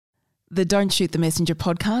The Don't Shoot the Messenger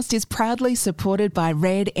podcast is proudly supported by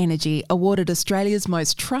Red Energy, awarded Australia's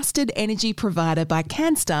most trusted energy provider by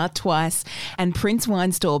CanStar twice, and Prince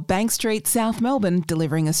Wine Store, Bank Street, South Melbourne,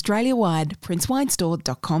 delivering Australia-wide.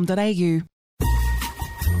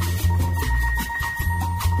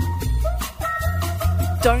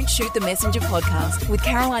 princewinestore.com.au. Don't Shoot the Messenger podcast with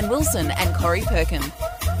Caroline Wilson and Corey Perkin.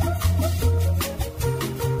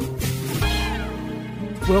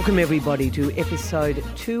 Welcome everybody to episode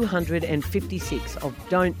 256 of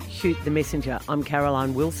Don't Shoot the Messenger. I'm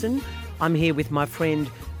Caroline Wilson. I'm here with my friend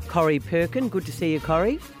Corey Perkin. Good to see you,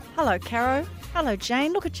 Corey. Hello, Caro. Hello,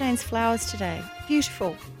 Jane. Look at Jane's flowers today.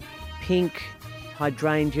 Beautiful. Pink,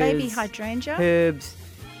 hydrangeas. Baby hydrangea. Herbs.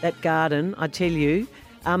 That garden, I tell you.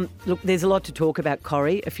 Look, there's a lot to talk about,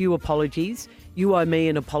 Corey. A few apologies. You owe me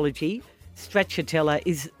an apology. Stracciatella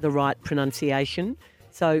is the right pronunciation.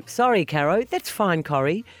 So, sorry, Caro. That's fine,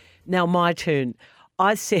 Corey. Now, my turn.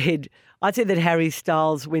 I said that Harry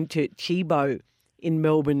Styles went to Chibo in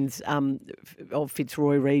Melbourne's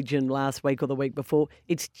Fitzroy region last week or the week before.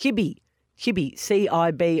 It's Chibi,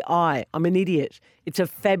 C-I-B-I. I'm an idiot. It's a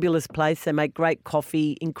fabulous place. They make great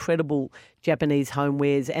coffee, incredible Japanese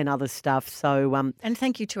homewares and other stuff. So, and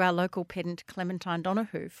thank you to our local pedant, Clementine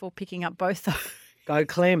Donahue, for picking up both those. Go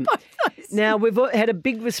Clem. Now, we've had a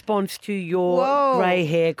big response to your grey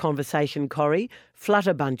hair conversation, Corey.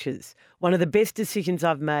 Flutter bunches. One of the best decisions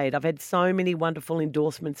I've made. I've had so many wonderful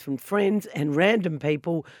endorsements from friends and random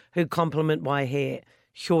people who compliment my hair.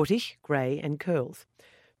 Shortish, grey and curls.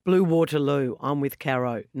 Blue Waterloo, I'm with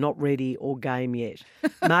Caro, not ready or game yet.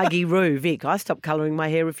 Margie Roo, Vic, I stopped colouring my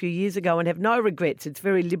hair a few years ago and have no regrets. It's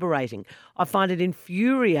very liberating. I find it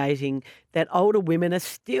infuriating that older women are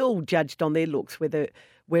still judged on their looks,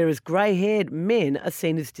 whereas grey-haired men are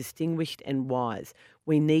seen as distinguished and wise.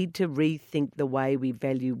 We need to rethink the way we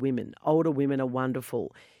value women. Older women are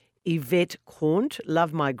wonderful. Yvette Cornt,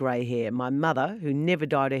 love my grey hair. My mother, who never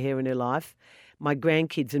dyed her hair in her life, my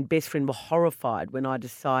grandkids and best friend were horrified when I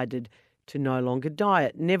decided to no longer dye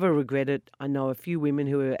it. Never regret it. I know a few women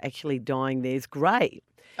who are actually dyeing theirs grey.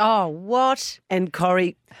 Oh, what? And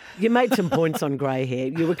Corey, you made some points on grey hair.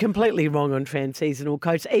 You were completely wrong on transseasonal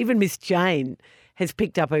coats. Even Miss Jane has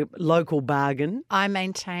picked up a local bargain. I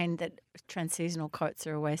maintain that transseasonal coats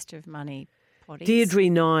are a waste of money, potties. Deirdre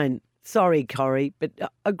 9. Sorry, Corey, but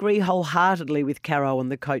agree wholeheartedly with Caro on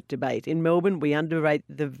the coat debate. In Melbourne, we underestimate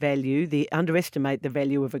the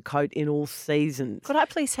value of a coat in all seasons. Could I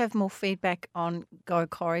please have more feedback on Go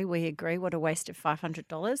Corey? We agree. What a waste of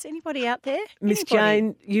 $500. Anybody out there? Miss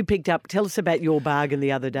Jane, you picked up. Tell us about your bargain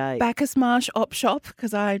the other day. Bacchus Marsh Op Shop,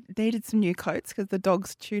 because I needed some new coats because the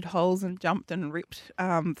dogs chewed holes and jumped and ripped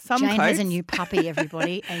some Jane coats. has a new puppy,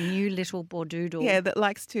 everybody, a new little bordoodle. Yeah, that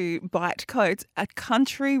likes to bite coats. A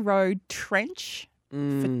Country Road trench for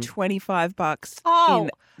 $25 in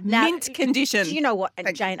mint condition. Do you know what,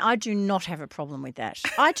 Jane? I do not have a problem with that.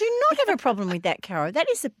 I do not have a problem with that, Caro. That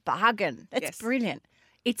is a bargain. That's brilliant.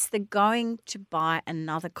 It's the going to buy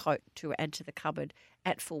another coat to add to the cupboard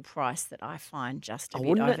at full price that I find just a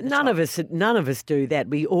bit over the none top. of us do that.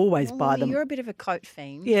 We always buy them. You're a bit of a coat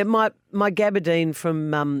fiend. Yeah, my gabardine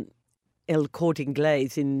from El Corte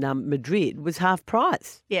Inglés in Madrid was half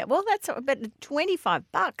price. Yeah, well, but $25.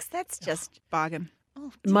 That's just bargain.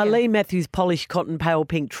 Oh, my Lee Matthews polished cotton pale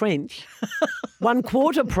pink trench,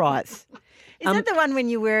 1/4 price. Is that the one when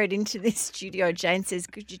you wear it into this studio? Jane says,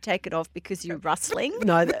 "Could you take it off because you're rustling?"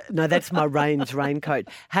 No, that's my raincoat.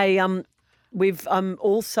 Hey, I've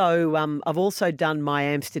also done my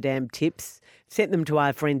Amsterdam tips. Sent them to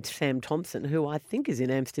our friend Sam Thompson, who I think is in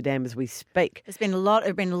Amsterdam as we speak. There's been a lot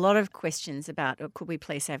of questions about, could we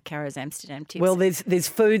please have Caro's Amsterdam tips? Well, there's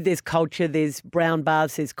food, there's culture, there's brown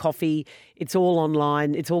bars, there's coffee. It's all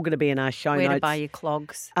online. It's all going to be in our show notes. Where to buy your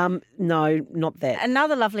clogs? No, not that.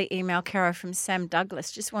 Another lovely email, Caro, from Sam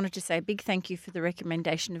Douglas. Just wanted to say a big thank you for the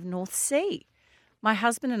recommendation of North Sea. My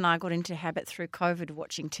husband and I got into habit through COVID of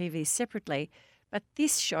watching TV separately, but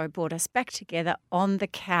this show brought us back together on the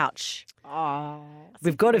couch. Oh,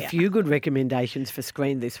 we've got a few good recommendations for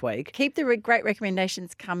screen this week. Keep the great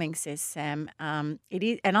recommendations coming, says Sam. It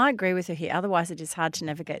is, and I agree with her here. Otherwise, it is hard to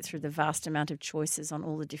navigate through the vast amount of choices on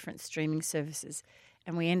all the different streaming services,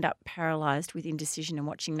 and we end up paralysed with indecision and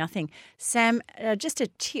watching nothing. Sam, just a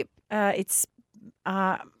tip. Now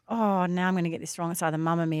I'm going to get this wrong. It's either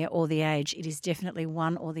Mamma Mia or The Age. It is definitely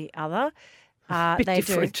one or the other. Bit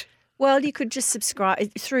different. Well, you could just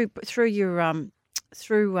subscribe through your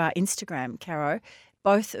Instagram, Caro.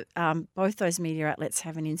 Both those media outlets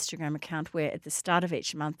have an Instagram account where at the start of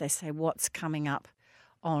each month they say what's coming up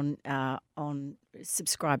on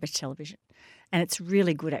subscriber television. And it's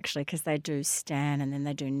really good actually because they do Stan and then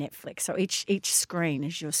they do Netflix. So each screen,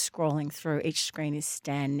 as you're scrolling through, each screen is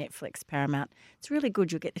Stan, Netflix, Paramount. It's really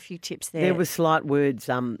good. You'll get a few tips there. There were slight words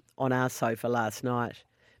on our sofa last night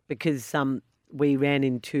because we ran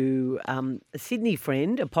into a Sydney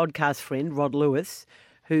friend, a podcast friend, Rod Lewis,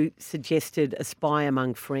 who suggested A Spy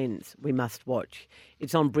Among Friends we must watch.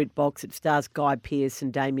 It's on BritBox. It stars Guy Pearce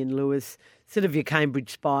and Damien Lewis. Sort of your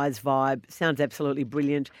Cambridge Spies vibe. Sounds absolutely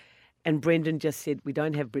brilliant. And Brendan just said, we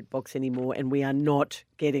don't have BritBox anymore and we are not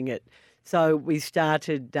getting it. So we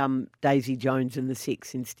started Daisy Jones and the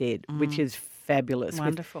Six instead, which is fabulous.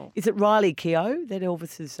 Wonderful. Is it Riley Keough, that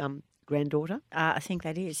Elvis's granddaughter? I think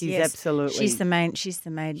that is. She's absolutely. She's the main. She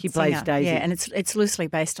plays singer. Daisy. Yeah, and it's loosely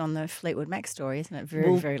based on the Fleetwood Mac story, isn't it?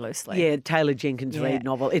 Very loosely. Yeah, Taylor Jenkins Reid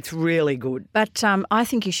novel. It's really good. But I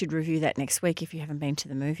think you should review that next week if you haven't been to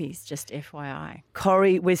the movies. Just FYI.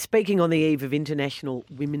 Corrie, we're speaking on the eve of International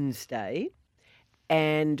Women's Day,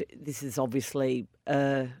 and this is obviously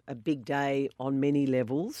a big day on many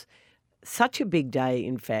levels. Such a big day,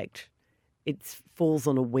 in fact. It falls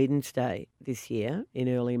on a Wednesday this year in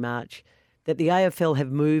early March that the AFL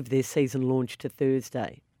have moved their season launch to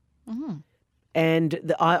Thursday.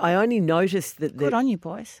 And I only noticed that Good on you,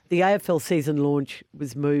 boys. the AFL season launch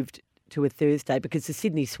was moved to a Thursday because the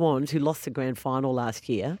Sydney Swans, who lost the grand final last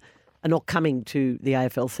year, are not coming to the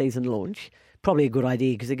AFL season launch. Probably a good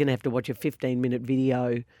idea because they're going to have to watch a 15-minute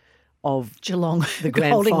video of Geelong, the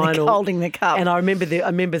grand final, holding the cup. And I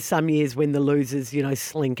remember some years when the losers,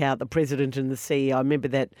 slink out, the president and the CEO. I remember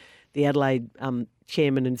that the Adelaide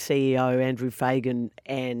chairman and CEO Andrew Fagan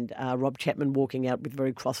and Rob Chapman walking out with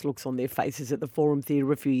very cross looks on their faces at the Forum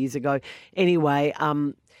Theatre a few years ago. Anyway,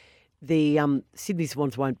 the Sydney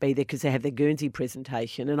Swans won't be there because they have their Guernsey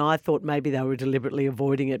presentation, and I thought maybe they were deliberately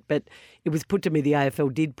avoiding it, but it was put to me the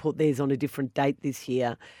AFL did put theirs on a different date this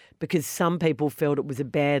year because some people felt it was a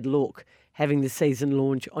bad look having the season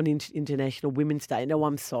launch on International Women's Day. No,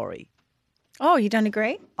 I'm sorry. Oh, you don't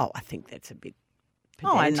agree? Oh, I think that's a bit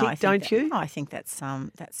pedantic, pedantic, don't you? I think that's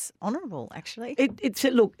honourable, actually.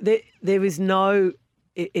 Look, there is no.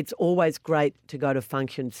 It's always great to go to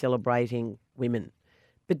functions celebrating women.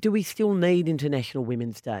 But do we still need International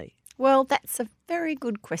Women's Day? Well, that's a very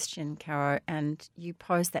good question, Caro, and you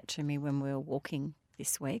posed that to me when we were walking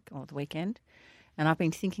this week or the weekend, and I've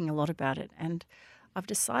been thinking a lot about it, and I've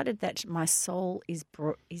decided that my soul is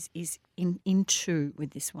in tune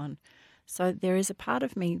with this one. So there is a part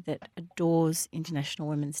of me that adores International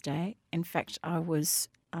Women's Day. In fact, I was,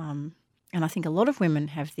 and I think a lot of women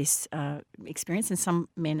have this experience, and some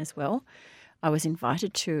men as well. I was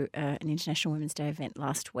invited to an International Women's Day event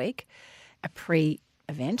last week, a pre-week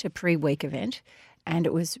event, and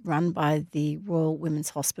it was run by the Royal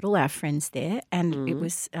Women's Hospital, our friends there, and it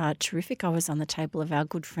was terrific. I was on the table of our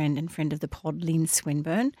good friend and friend of the pod, Lynn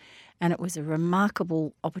Swinburne, and it was a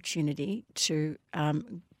remarkable opportunity to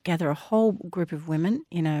gather a whole group of women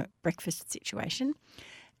in a breakfast situation,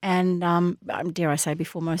 and dare I say,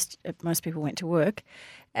 before most people went to work,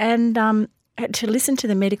 and to listen to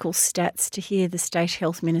the medical stats, to hear the State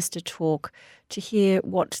Health Minister talk, to hear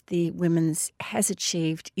what the Women's has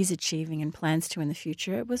achieved, is achieving and plans to in the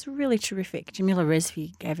future. It was really terrific. Jamila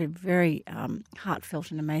Rezvi gave a very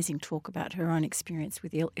heartfelt and amazing talk about her own experience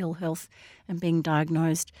with ill health and being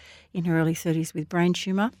diagnosed in her early 30s with brain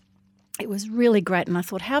tumour. It was really great, and I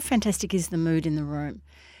thought, how fantastic is the mood in the room?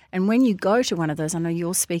 And when you go to one of those, I know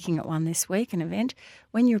you're speaking at one this week, an event,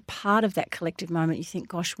 when you're part of that collective moment, you think,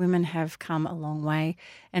 gosh, women have come a long way.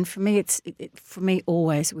 And for me, for me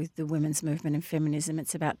always with the women's movement and feminism,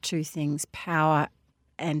 it's about two things, power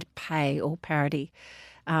and pay or parity.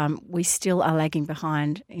 We still are lagging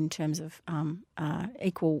behind in terms of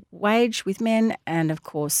equal wage with men and, of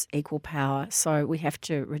course, equal power. So we have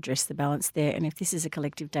to redress the balance there. And if this is a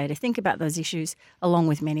collective day to think about those issues along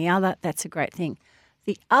with many other, that's a great thing.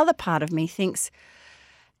 The other part of me thinks,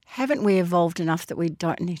 haven't we evolved enough that we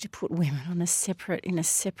don't need to put women on in a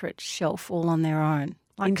separate shelf all on their own?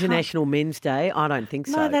 International Men's Day? I don't think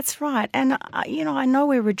so. No, that's right. And, I know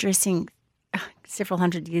we're redressing several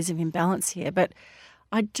hundred years of imbalance here, but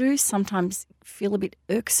I do sometimes feel a bit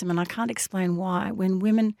irksome, and I can't explain why, when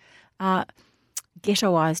women are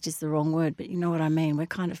ghettoised is the wrong word, but you know what I mean. We're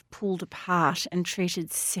kind of pulled apart and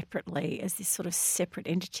treated separately as this sort of separate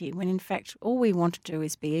entity when in fact all we want to do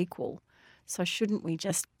is be equal. So shouldn't we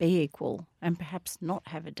just be equal and perhaps not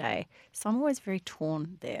have a day? So I'm always very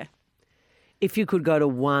torn there. If you could go to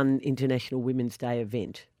one International Women's Day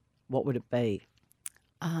event, what would it be?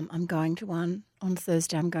 I'm going to one on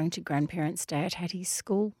Thursday. I'm going to Grandparents' Day at Hattie's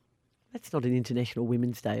school. That's not an International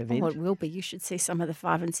Women's Day event. Oh, it will be. You should see some of the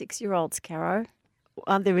 5 and 6 year olds, Caro.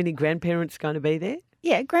 Aren't there any grandparents going to be there?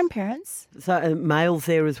 Yeah, grandparents. So males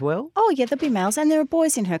there as well? Oh, yeah, there'll be males, and there are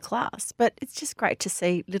boys in her class. But it's just great to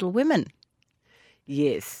see little women.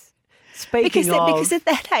 Yes. Because at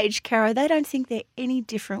that age, Caro, they don't think they're any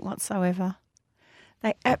different whatsoever.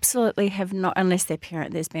 They absolutely have not, unless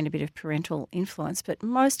there's been a bit of parental influence, but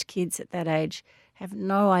most kids at that age have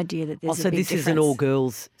no idea that there's a big difference. So this isn't all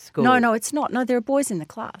girls school? No, it's not. No, there are boys in the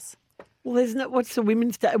class. Well, there's no. What's the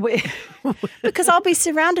women's day? Because I'll be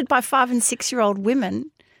surrounded by 5 and 6-year-old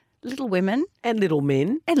women, little women. And little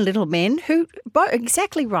men. And little men who,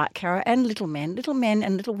 exactly right, Cara, and little men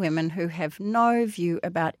and little women who have no view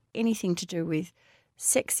about anything to do with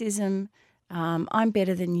sexism, I'm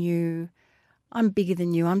better than you, I'm bigger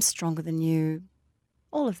than you, I'm stronger than you,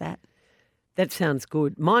 all of that. That sounds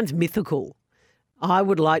good. Mine's mythical. I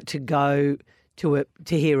would like to go to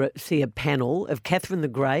see a panel of Catherine the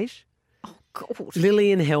Great,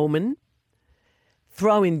 Lillian Hellman,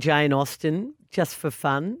 throw in Jane Austen just for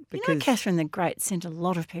fun. Because you know Catherine the Great sent a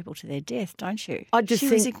lot of people to their death, don't you? She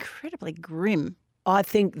was incredibly grim. I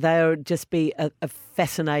think they would just be a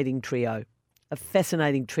fascinating trio,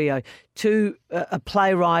 to a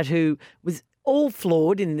playwright who was all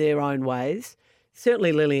flawed in their own ways.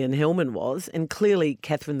 Certainly Lillian Hellman was, and clearly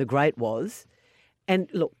Catherine the Great was. And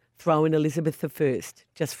look, throw in Elizabeth I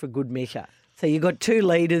just for good measure. So you've got 2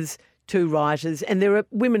 leaders, 2 writers, and there are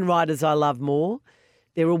women writers I love more.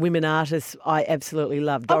 There are women artists I absolutely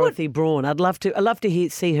love. Dorothy Braun. I'd love to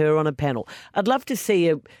see her on a panel. I'd love to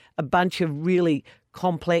see a bunch of really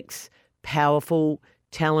complex, powerful,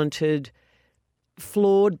 talented,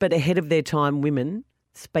 flawed but ahead of their time women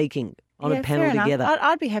speaking on a panel together.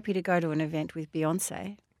 I'd be happy to go to an event with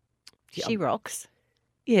Beyonce. She rocks.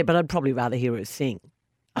 Yeah, but I'd probably rather hear her sing.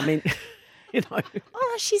 I mean, you know.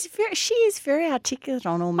 Oh, she is very articulate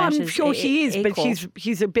on all matters. I'm sure she is, but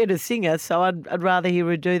she's a better singer, so I'd rather hear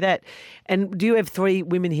her do that. And do you have 3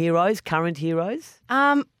 women heroes, current heroes?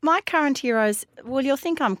 My current heroes, well, you'll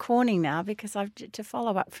think I'm corny now because I've to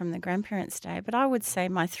follow up from the Grandparents' Day, but I would say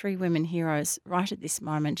my 3 women heroes right at this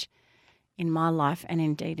moment in my life and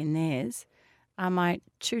indeed in theirs are my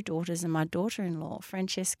 2 daughters and my daughter-in-law,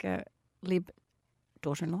 Francesca Lib,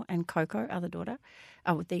 daughter-in-law, and Coco, other daughter,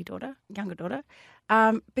 the daughter, younger daughter,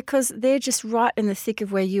 because they're just right in the thick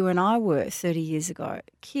of where you and I were 30 years ago.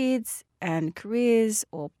 Kids and careers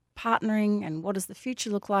or partnering and what does the future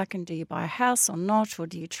look like and do you buy a house or not, or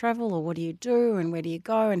do you travel or what do you do and where do you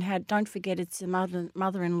go, and don't forget it's the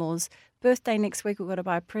mother-in-law's birthday next week, we've got to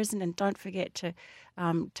buy a present, and don't forget to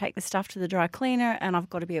take the stuff to the dry cleaner, and I've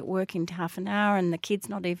got to be at work in half an hour, and the kid's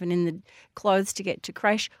not even in the clothes to get to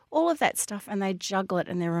creche, all of that stuff, and they juggle it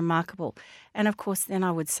and they're remarkable. And of course then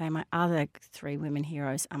I would say my other 3 women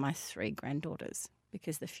heroes are my 3 granddaughters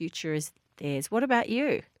because the future is theirs. What about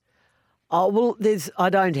you? Oh, well, I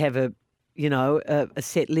don't have a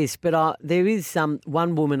set list, but there is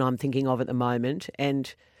one woman I'm thinking of at the moment,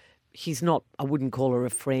 and she's not, I wouldn't call her a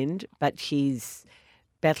friend, but she's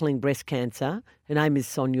battling breast cancer. Her name is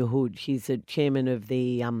Sonia Hood. She's a chairman of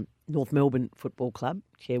the North Melbourne Football Club,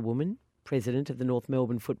 chairwoman, president of the North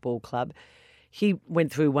Melbourne Football Club. She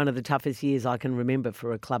went through one of the toughest years I can remember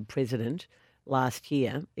for a club president last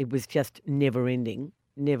year. It was just never ending,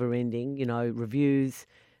 reviews,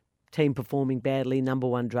 team performing badly, number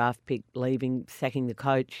 1 draft pick leaving, sacking the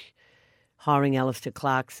coach, hiring Alistair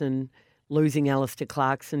Clarkson, losing Alistair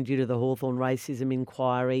Clarkson due to the Hawthorn racism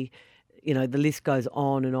inquiry. You know, the list goes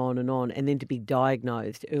on and on and on. And then to be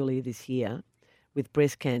diagnosed earlier this year with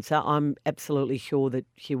breast cancer, I'm absolutely sure that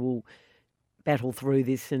she will battle through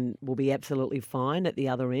this and will be absolutely fine at the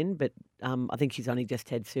other end. But I think she's only just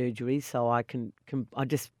had surgery, so I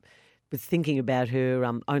just was thinking about her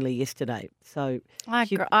only yesterday. So I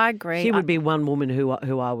agree. She would be one woman who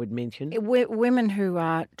I would mention. Women who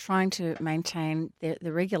are trying to maintain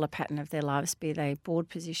the regular pattern of their lives, be they board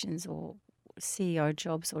positions or CEO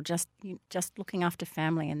jobs or just looking after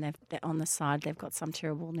family, and they're on the side they've got some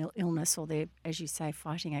terrible illness or they're, as you say,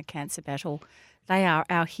 fighting a cancer battle. They are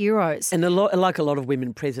our heroes. And like a lot of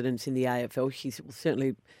women presidents in the AFL, she's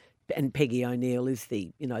certainly, and Peggy O'Neill is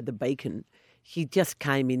the beacon. She just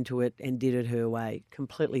came into it and did it her way.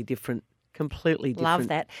 Completely different. Love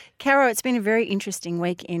that. Caro, it's been a very interesting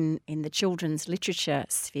week in the children's literature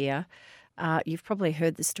sphere. You've probably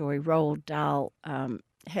heard the story. Roald Dahl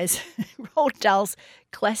Roald Dahl's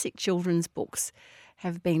classic children's books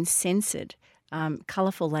have been censored.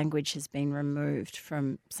 Colourful language has been removed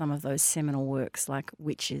from some of those seminal works like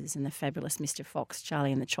Witches and The Fabulous Mr. Fox,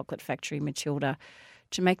 Charlie and the Chocolate Factory, Matilda,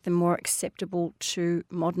 to make them more acceptable to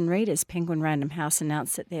modern readers. Penguin Random House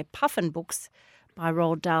announced that their Puffin books by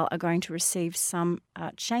Roald Dahl are going to receive some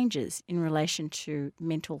changes in relation to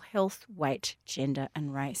mental health, weight, gender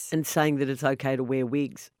and race. And saying that it's okay to wear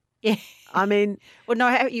wigs. Yeah. I mean... Well,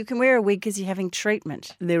 no, you can wear a wig because you're having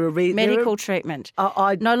treatment. Medical treatment.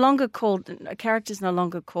 Characters no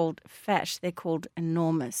longer called fat, they're called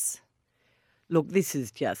enormous. Look, this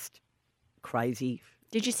is just crazy.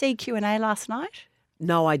 Did you see Q&A last night?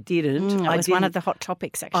 No, I didn't. It was one of the hot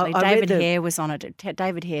topics, actually. David Hare was on it.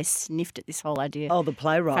 David Hare sniffed at this whole idea. Oh, the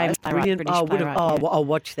playwright. Famous playwright, Brilliant. British playwright. I'll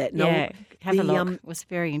watch that. No, yeah, have a look. It was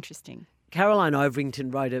very interesting. Caroline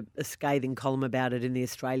Overington wrote a scathing column about it in The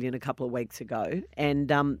Australian a couple of weeks ago, and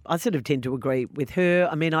I sort of tend to agree with her.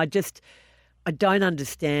 I mean, I don't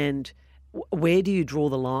understand, where do you draw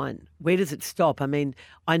the line? Where does it stop? I mean,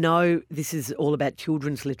 I know this is all about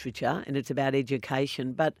children's literature and it's about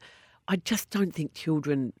education, but I just don't think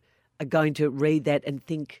children are going to read that and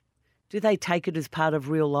think, do they take it as part of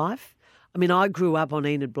real life? I mean, I grew up on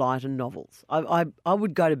Enid Blyton novels. I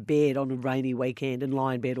would go to bed on a rainy weekend and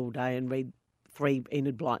lie in bed all day and read 3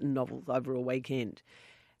 Enid Blyton novels over a weekend.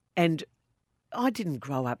 And I didn't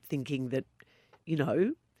grow up thinking that,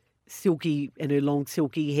 Silky and her long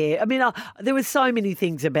silky hair. I mean, there were so many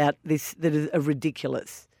things about this that are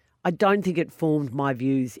ridiculous. I don't think it formed my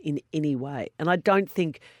views in any way. And I don't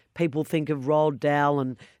think people think of Roald Dahl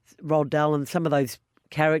and some of those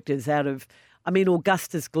characters out of... I mean,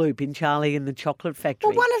 Augustus Gloop in Charlie and the Chocolate Factory.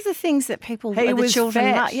 Well, one of the things that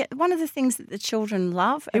one of the things that the children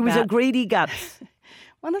love He was a greedy guts.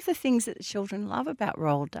 One of the things that the children love about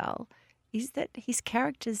Roald Dahl is that his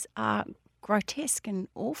characters are grotesque and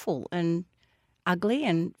awful and ugly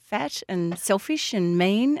and fat and selfish and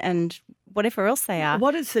mean and whatever else they are.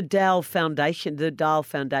 What does the Dahl Foundation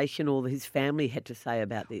or his family had to say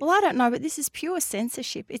about this? Well, I don't know, but this is pure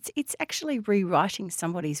censorship. It's actually rewriting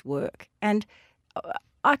somebody's work. And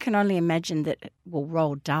I can only imagine that,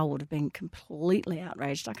 Roald Dahl would have been completely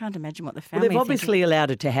outraged. I can't imagine what the family... Well, they've obviously allowed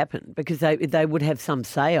it to happen because they would have some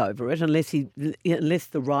say over it unless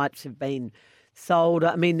the rights have been sold.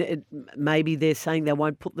 I mean, maybe they're saying they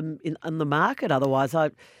won't put them on the market. Otherwise,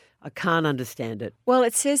 I can't understand it. Well,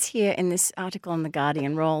 it says here in this article in The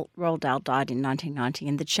Guardian, Roald Dahl died in 1990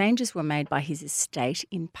 and the changes were made by his estate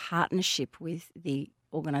in partnership with the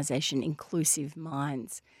organisation Inclusive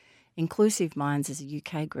Minds. Inclusive Minds is a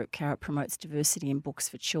UK group promotes diversity in books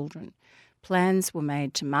for children. Plans were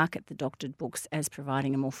made to market the doctored books as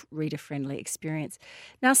providing a more reader-friendly experience.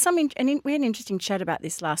 Now, we had an interesting chat about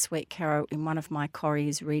this last week, Caro, in one of my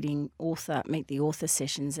Corrie's Meet the Author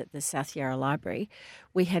sessions at the South Yarra Library.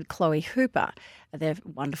 We had Chloe Hooper, the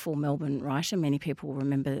wonderful Melbourne writer. Many people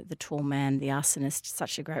remember The Tall Man, The Arsonist,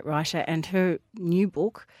 such a great writer. And her new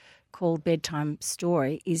book called Bedtime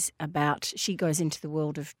Story is about, she goes into the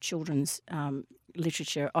world of children's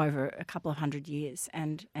literature over a couple of 100 years.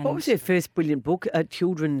 And what was her first brilliant book? A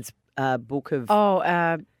children's book of...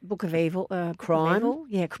 Book of Evil. Crime? Of Evil?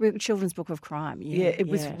 Yeah, children's book of crime. Yeah, it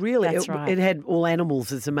was really... That's right. It had all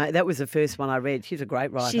animals as that was the first one I read. She's a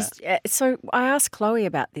great writer. So I asked Chloe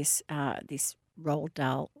about this Roald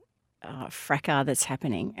Dahl fracas that's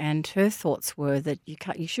happening, and her thoughts were that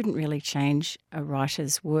you shouldn't really change a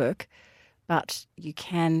writer's work, but you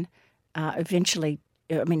can eventually...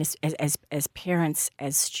 I mean, as parents,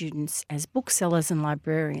 as students, as booksellers and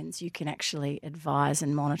librarians, you can actually advise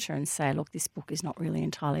and monitor and say, look, this book is not really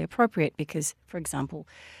entirely appropriate because, for example,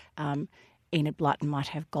 Enid Blyton might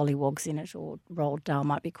have gollywogs in it or Roald Dahl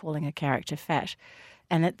might be calling a character fat,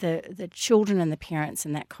 and that the children and the parents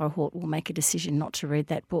in that cohort will make a decision not to read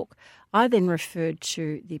that book. I then referred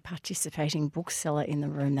to the participating bookseller in the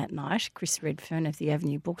room that night, Chris Redfern of the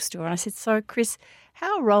Avenue Bookstore, and I said, so Chris,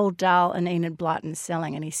 how are Roald Dahl and Enid Blyton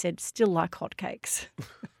selling? And he said, still like hotcakes.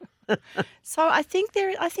 So I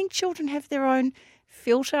think children have their own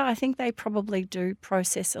filter. I think they probably do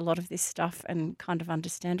process a lot of this stuff and kind of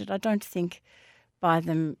understand it. I don't think by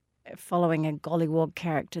them following a gollywog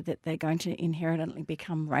character that they're going to inherently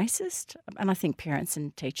become racist. And I think parents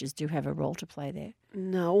and teachers do have a role to play there.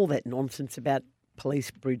 No, all that nonsense about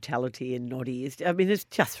police brutality and Noddy is... I mean, it's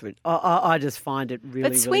just... I just find it really,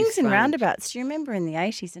 But swings really and roundabouts. Do you remember in the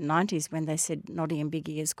 80s and 90s when they said Noddy and Big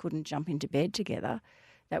Ears couldn't jump into bed together?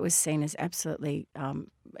 That was seen as absolutely...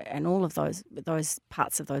 and all of those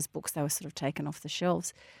parts of those books, they were sort of taken off the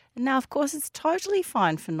shelves. And now, of course, it's totally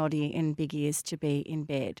fine for Noddy and Big Ears to be in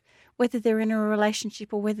bed, whether they're in a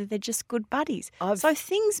relationship or whether they're just good buddies. So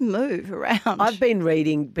things move around. I've been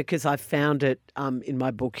reading because I found it in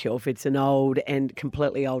my bookshelf. It's an old and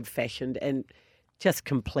completely old-fashioned and just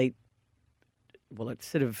complete,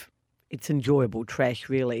 it's enjoyable trash,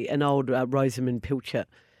 really, an old Rosamund Pilcher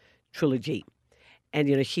trilogy.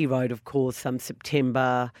 And, she wrote, of course,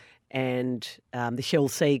 September and The Shell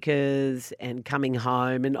Seekers and Coming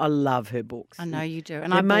Home, and I love her books. I know you do.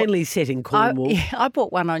 And they're mainly set in Cornwall. I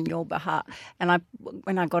bought one on your behalf, and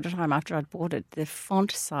when I got it home after I'd bought it, the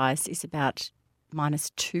font size is about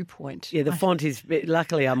 -2 point. Yeah, the font is,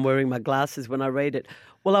 luckily I'm wearing my glasses when I read it.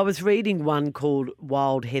 Well, I was reading one called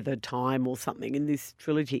Wild Heather Time or something in this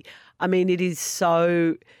trilogy. I mean, it is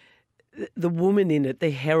so, the woman in it,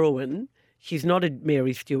 the heroine, she's not a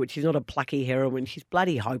Mary Stewart. She's not a plucky heroine. She's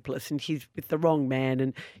bloody hopeless, and she's with the wrong man.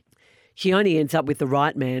 And she only ends up with the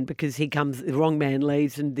right man because the wrong man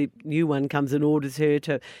leaves, and the new one comes and orders her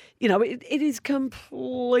to, it is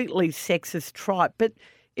completely sexist tripe, but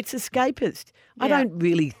it's escapist. Yeah. I don't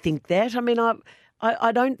really think that. I mean,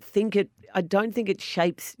 I don't think it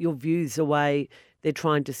shapes your views the way they're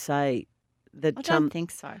trying to say. That, I don't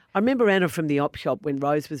think so. I remember Anna from the op shop when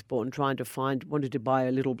Rose was born wanted to buy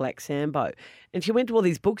a little black Sambo. And she went to all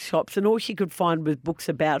these bookshops and all she could find was books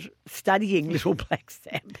about studying little black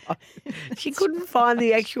Sambo. She couldn't find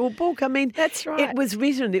the actual book. I mean, that's right.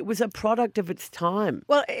 It was a product of its time.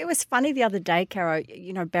 Well, it was funny the other day, Caro,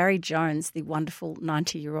 Barry Jones, the wonderful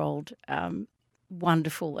 90-year-old,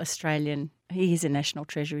 wonderful Australian, he is a national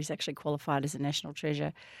treasure. He's actually qualified as a national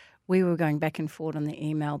treasure. We were going back and forth on the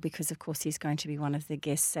email because, of course, he's going to be one of the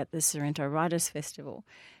guests at the Sorrento Writers Festival.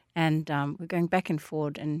 And we're going back and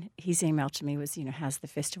forth, and his email to me was, how's the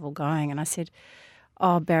festival going? And I said,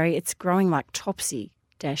 oh, Barry, it's growing like Topsy,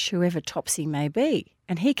 whoever Topsy may be.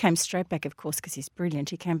 And he came straight back, of course, because he's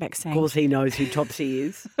brilliant. He came back saying... Of course he knows who Topsy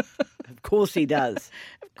is. Of course he does.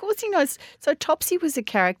 Of course he knows. So Topsy was a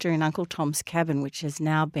character in Uncle Tom's Cabin, which has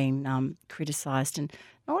now been criticised and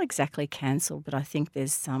not exactly cancelled, but I think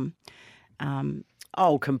there's some...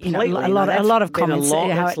 completely. A lot of comments.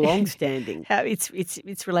 That's long-standing. How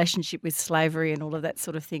its relationship with slavery and all of that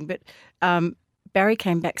sort of thing. But Barry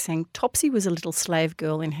came back saying, Topsy was a little slave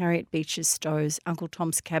girl in Harriet Beecher Stowe's Uncle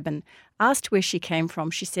Tom's Cabin. Asked where she came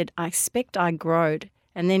from, she said, I expect I growed.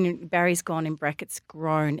 And then Barry's gone in brackets,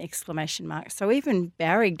 grown, ! So even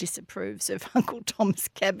Barry disapproves of Uncle Tom's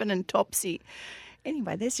Cabin and Topsy.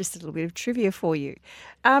 Anyway, there's just a little bit of trivia for you.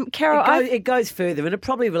 Carol, it goes further, and it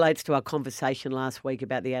probably relates to our conversation last week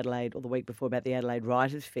about the Adelaide, or the week before about the Adelaide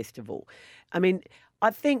Writers' Festival. I mean,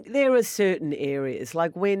 I think there are certain areas,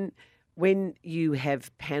 like when you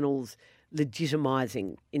have panels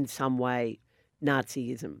legitimising in some way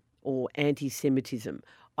Nazism or anti-Semitism,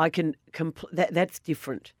 that's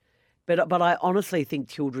different. But I honestly think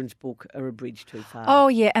children's books are a bridge too far. Oh,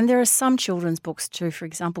 yeah, and there are some children's books too. For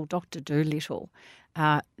example, Dr. Dolittle,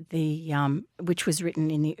 which was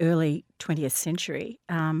written in the early 20th century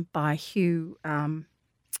by Hugh,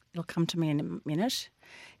 it'll come to me in a minute,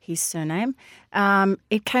 his surname.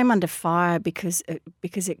 It came under fire because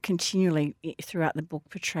it continually, throughout the book,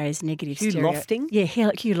 portrays negative Hugh Lofting? Yeah,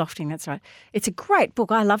 Hugh Lofting, that's right. It's a great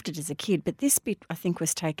book. I loved it as a kid, but this bit, I think,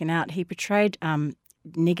 was taken out. He portrayed...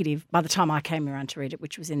 negative, by the time I came around to read it,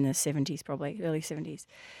 which was in the 70s probably, early 70s,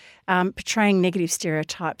 portraying negative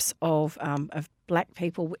stereotypes of black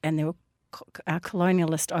people, and there were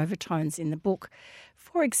colonialist overtones in the book.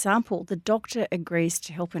 For example, the doctor agrees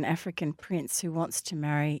to help an African prince who wants to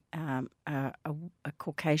marry a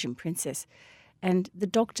Caucasian princess, and the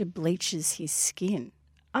doctor bleaches his skin.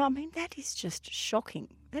 I mean, that is just shocking.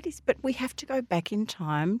 But we have to go back in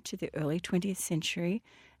time to the early 20th century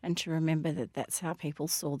and to remember that that's how people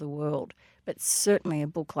saw the world. But certainly a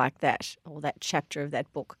book like that, or that chapter of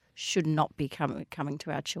that book, should not be coming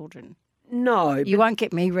to our children. No. You won't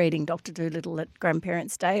get me reading Dr. Dolittle at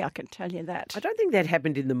Grandparents' Day, I can tell you that. I don't think that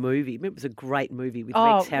happened in the movie. It was a great movie with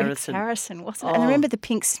Rex Harrison. Rex Harrison, wasn't it? And remember the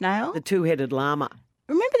pink snail? The two-headed llama.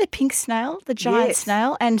 Remember the pink snail, the giant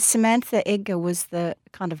snail? And Samantha Edgar was the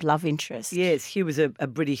kind of love interest. Yes, she was a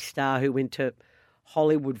British star who went to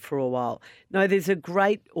Hollywood for a while. No, there's a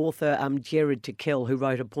great author, Jared Tickell, who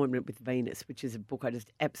wrote Appointment with Venus, which is a book I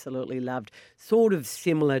just absolutely loved, sort of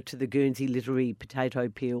similar to the Guernsey Literary Potato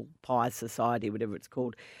Peel Pie Society, whatever it's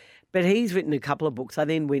called. But he's written a couple of books. I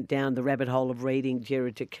then went down the rabbit hole of reading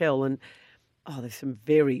Jared Tickell, and there's some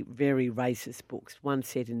very, very racist books. One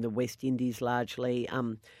set in the West Indies largely,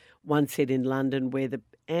 one set in London where the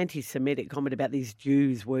anti-Semitic comment about these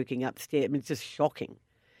Jews working upstairs, I mean, it's just shocking.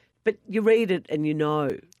 But you read it and you know.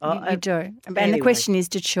 You do. And anyway. The question is,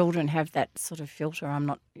 do children have that sort of filter?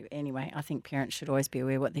 Anyway, I think parents should always be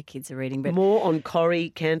aware what their kids are reading. But more on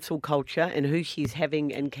Corrie cancel culture and who she's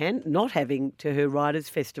having and not having to her Writers'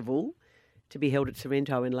 Festival to be held at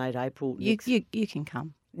Sorrento in late April. You can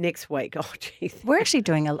come. Next week. Oh, geez. We're actually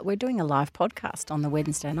doing a live podcast on the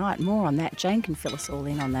Wednesday night. More on that. Jane can fill us all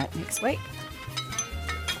in on that next week.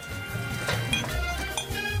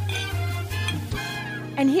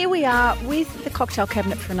 And here we are with the cocktail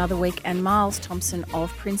cabinet for another week, and Miles Thompson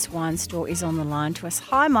of Prince Wine Store is on the line to us.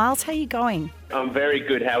 Hi, Miles. How are you going? I'm very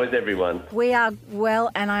good. How is everyone? We are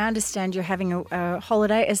well, and I understand you're having a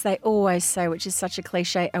holiday, as they always say, which is such a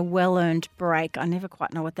cliche, a well-earned break. I never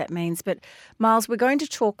quite know what that means. But, Miles, we're going to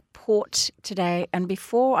talk port today, and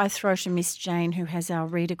before I throw to Miss Jane, who has our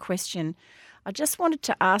reader question, I just wanted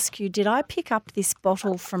to ask you, did I pick up this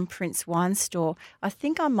bottle from Prince Wine Store? I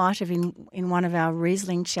think I might have in one of our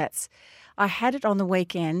Riesling chats. I had it on the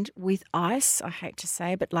weekend with ice, I hate to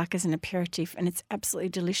say, but like as an aperitif, and it's absolutely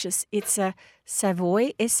delicious. It's a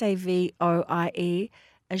Savoy, Savoie, a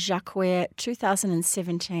Jacquard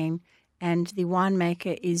 2017, and the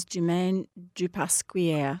winemaker is Domaine du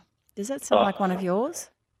Pasquier. Does that sound like one of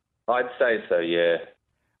yours? I'd say so, yeah.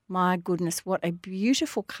 My goodness, what a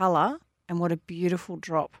beautiful colour. And what a beautiful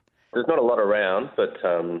drop. There's not a lot around, but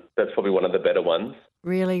that's probably one of the better ones.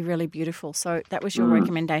 Really, really beautiful. So that was your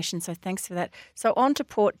recommendation. So thanks for that. So on to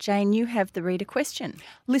port. Jane, you have the reader question.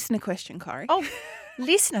 Listener question, Corrie. Oh,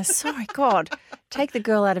 listener. Sorry, God. Take the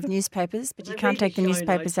girl out of newspapers, but you can't take the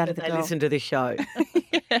newspapers out of the girl. Listen to the show.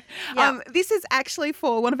 This is actually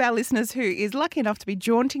for one of our listeners who is lucky enough to be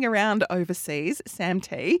jaunting around overseas, Sam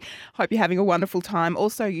T. Hope you're having a wonderful time.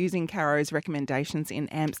 Also using Caro's recommendations in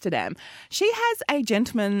Amsterdam. She has a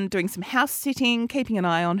gentleman doing some house sitting, keeping an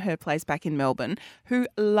eye on her place back in Melbourne, who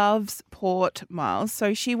loves port, Miles.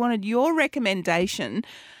 So she wanted your recommendation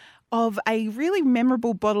of a really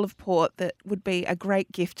memorable bottle of port that would be a great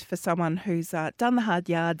gift for someone who's done the hard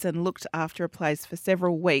yards and looked after a place for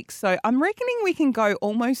several weeks. So I'm reckoning we can go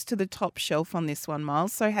almost to the top shelf on this one,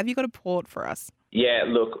 Miles. So have you got a port for us? Yeah,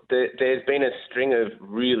 look, there's been a string of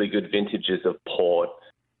really good vintages of port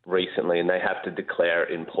recently, and they have to declare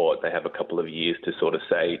it in port. They have a couple of years to sort of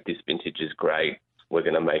say this vintage is great. We're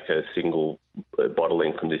going to make a single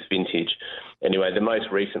bottling from this vintage. Anyway, the most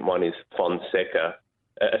recent one is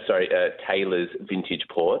Taylor's Vintage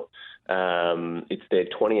Port. It's their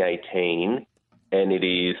 2018, and it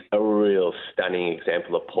is a real stunning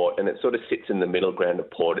example of port, and it sort of sits in the middle ground of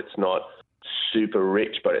port. It's not super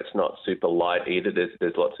rich, but it's not super light either.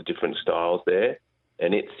 There's lots of different styles there,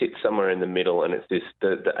 and it sits somewhere in the middle, and it's this,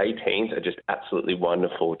 the 18s are just absolutely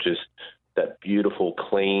wonderful, just that beautiful,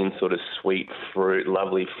 clean, sort of sweet fruit,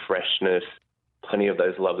 lovely freshness, plenty of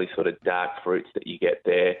those lovely sort of dark fruits that you get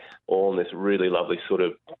there, all in this really lovely sort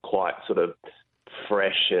of quite sort of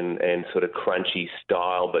fresh and sort of crunchy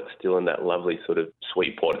style, but still in that lovely sort of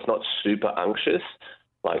sweet port. It's not super unctuous,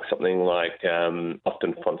 like something like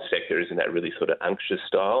often Fonseca is in that really sort of unctuous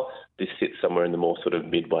style. This sits somewhere in the more sort of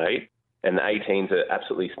midway. And the 18s are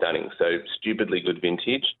absolutely stunning. So stupidly good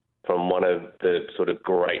vintage from one of the sort of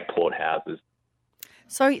great port houses.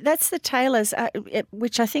 So that's the Taylors,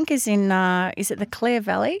 which I think is in, is it the Clare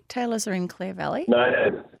Valley? Taylors are in Clare Valley? No,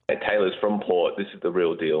 Taylor's from Port. This is the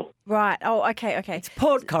real deal. Right. Oh, okay. It's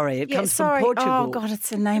Port, Corrie. It comes from Portugal. Oh, God,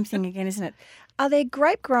 it's a name thing again, isn't it? Are there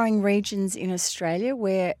grape growing regions in Australia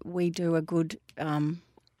where we do a good, are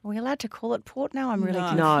we allowed to call it port now? I'm really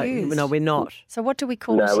confused. No, we're not. So what do we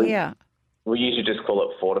call it here? We usually just call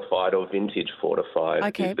it fortified or vintage fortified.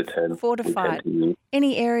 Okay, is the term fortified.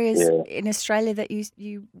 Any areas in Australia that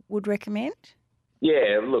you would recommend?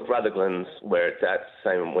 Yeah, look, Rutherglen's where it's at,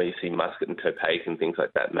 same where you see Muscat and Topeka and things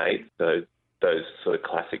like that made. So those sort of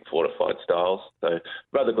classic fortified styles. So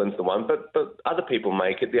Rutherglen's the one, but other people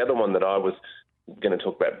make it. The other one that I was going to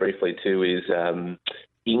talk about briefly too is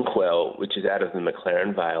Inkwell, which is out of the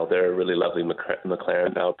McLaren Vale. They're a really lovely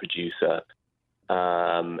McLaren Vale producer.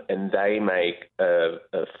 And they make a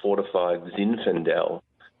fortified Zinfandel,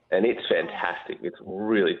 and it's fantastic. It's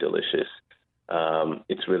really delicious.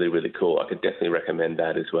 It's really, really cool. I could definitely recommend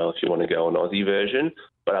that as well if you want to go an Aussie version.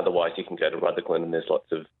 But otherwise, you can go to Rutherglen, and there's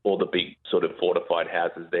lots of all the big sort of fortified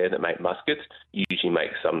houses there that make muskets usually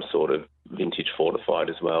make some sort of vintage fortified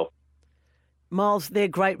as well. Miles, they're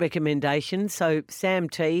great recommendations. So Sam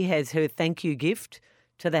T has her thank you gift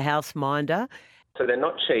to the house minder. So they're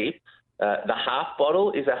not cheap. The half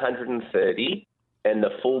bottle is $130 and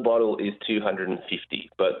the full bottle is $250.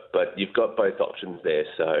 But you've got both options there.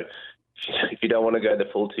 So if you don't want to go the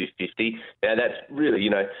full $250, now that's really,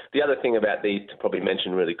 the other thing about these to probably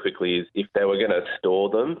mention really quickly is if they were going to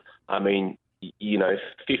store them,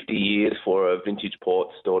 50 years for a vintage port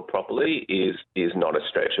stored properly is not a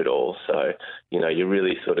stretch at all. So, you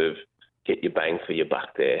really sort of get your bang for your buck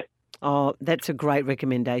there. Oh, that's a great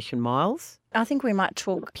recommendation, Miles. I think we might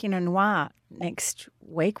talk Pinot Noir next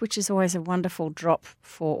week, which is always a wonderful drop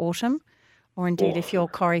for autumn, or indeed if you're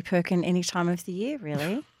Corrie Perkin any time of the year,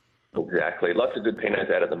 really. Exactly. Lots of good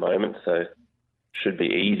Pinots out at the moment, so should be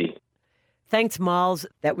easy. Thanks, Miles.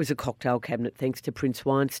 That was a cocktail cabinet thanks to Prince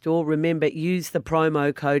Wine Store. Remember, use the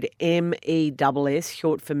promo code MESS,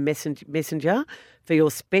 short for messenger, for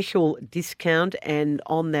your special discount. And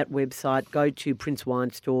on that website, go to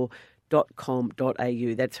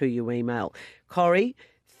princewinestore.com.au. That's who you email. Corrie,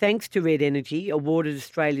 thanks to Red Energy, awarded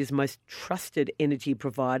Australia's most trusted energy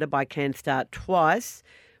provider by CanStart twice,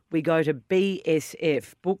 we go to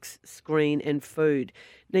BSF, Books, Screen and Food.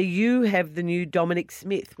 Now, you have the new Dominic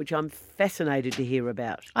Smith, which I'm fascinated to hear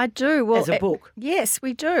about. I do. Well, as a book. Yes,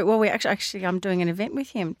 we do. Well, we actually I'm doing an event with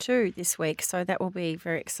him too this week, so that will be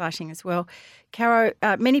very exciting as well. Caro,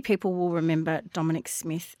 many people will remember Dominic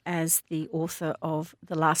Smith as the author of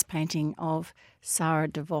The Last Painting of Sarah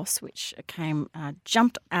DeVos, which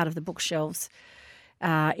jumped out of the bookshelves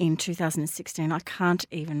in 2016. I can't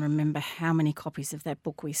even remember how many copies of that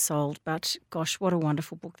book we sold, but gosh, what a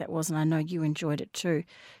wonderful book that was, and I know you enjoyed it too.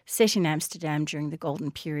 Set in Amsterdam during the golden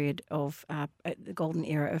period of the golden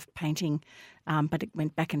era of painting, but it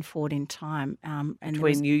went back and forward in time. And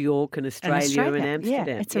between New York and Australia and Amsterdam.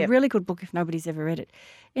 Yeah, it's a really good book if nobody's ever read it.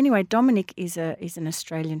 Anyway, Dominic is an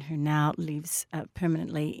Australian who now lives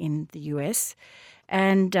permanently in the US.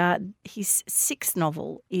 And his sixth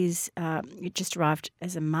novel it just arrived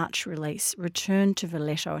as a March release, Return to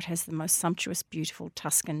Valletto. It has the most sumptuous, beautiful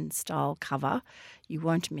Tuscan-style cover. You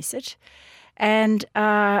won't miss it. And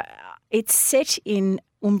it's set in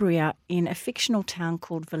Umbria in a fictional town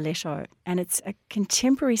called Valletto. And it's a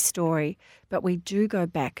contemporary story, but we do go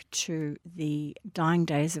back to the dying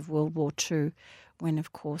days of World War II when,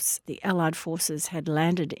 of course, the Allied forces had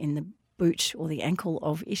landed in the boot or the ankle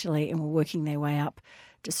of Italy and were working their way up,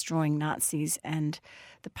 destroying Nazis, and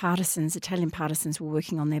the Italian partisans were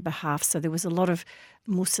working on their behalf. So there was a lot of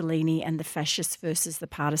Mussolini and the fascists versus the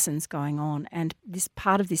partisans going on. And this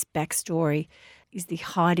part of this backstory is the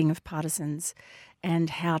hiding of partisans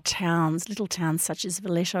and how little towns such as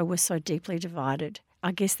Valletto were so deeply divided.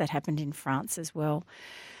 I guess that happened in France as well.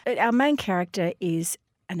 Our main character is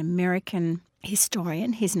an American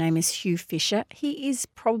historian. His name is Hugh Fisher. He is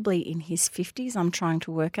probably in his 50s. I'm trying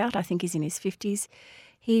to work out. I think he's in his 50s.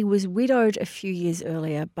 He was widowed a few years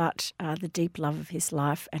earlier, but the deep love of his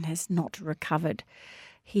life and has not recovered.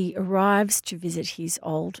 He arrives to visit his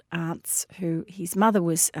old aunts, who his mother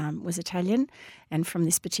was Italian and from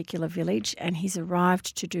this particular village, and he's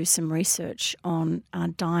arrived to do some research on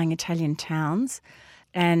dying Italian towns.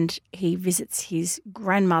 And he visits his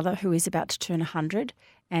grandmother, who is about to turn 100,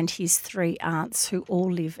 and his three aunts who all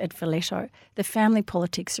live at Valletto. The family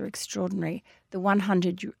politics are extraordinary. The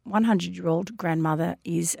 100-year-old grandmother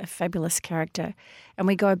is a fabulous character, and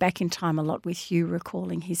we go back in time a lot with Hugh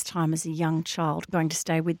recalling his time as a young child going to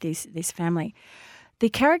stay with this family. The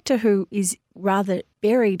character who is rather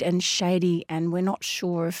buried and shady, and we're not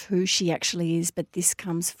sure of who she actually is, but this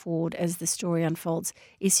comes forward as the story unfolds,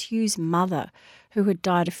 is Hugh's mother, who had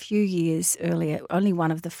died a few years earlier, only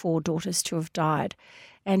one of the four daughters to have died.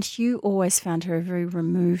 And Hugh always found her a very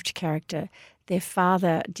removed character. Their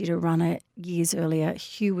father did a runner years earlier.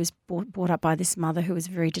 Hugh was brought up by this mother who was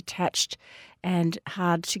very detached and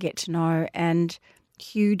hard to get to know. And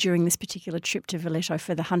Hugh, during this particular trip to Valletto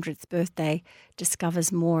for the 100th birthday,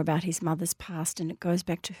 discovers more about his mother's past, and it goes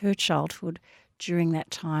back to her childhood during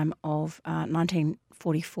that time of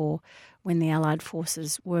 1944 when the Allied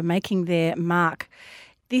forces were making their mark.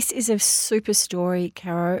 This is a super story,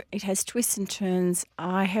 Caro. It has twists and turns.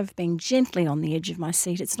 I have been gently on the edge of my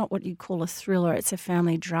seat. It's not what you'd call a thriller. It's a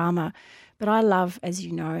family drama. But I love, as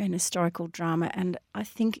you know, an historical drama. And I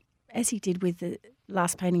think, as he did with The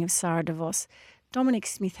Last Painting of Sarah DeVos, Dominic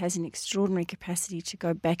Smith has an extraordinary capacity to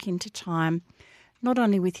go back into time, not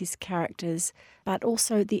only with his characters, but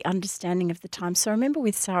also the understanding of the time. So remember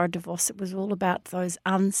with Sarah DeVos, it was all about those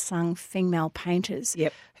unsung female painters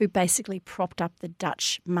who basically propped up the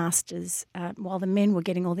Dutch masters. While the men were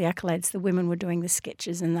getting all the accolades, the women were doing the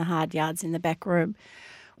sketches and the hard yards in the back room.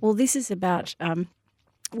 Well, this is about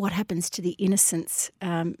what happens to the innocent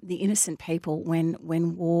people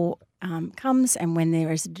when war comes and when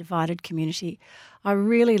there is a divided community. I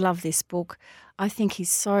really love this book. I think he's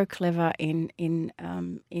so clever in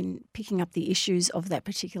picking up the issues of that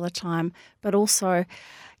particular time, but also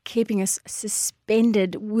keeping us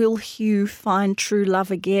suspended. Will Hugh find true love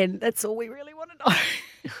again? That's all we really want to know.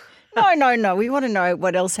 No. We want to know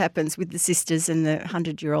what else happens with the sisters and the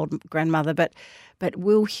 100-year-old grandmother. But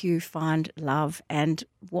will Hugh find love? And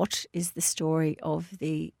what is the story of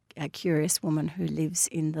the curious woman who lives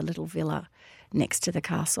in the little villa next to the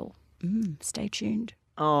castle? Stay tuned.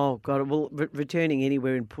 Oh, God. Well, returning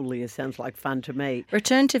anywhere in Puglia sounds like fun to me.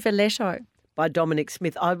 Return to Valletto. By Dominic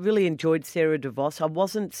Smith. I really enjoyed Sarah DeVos. I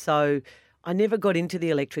wasn't so I never got into the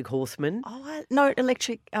Electric Horseman. Oh, no,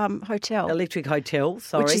 Electric Hotel. Electric Hotel,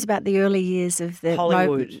 sorry. Which is about the early years of the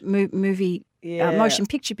Hollywood. movie motion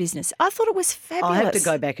picture business. I thought it was fabulous. I'll have to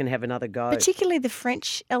go back and have another go. Particularly the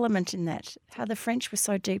French element in that, how the French were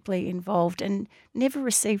so deeply involved and never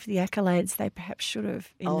received the accolades they perhaps should have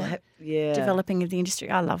in the developing of the industry.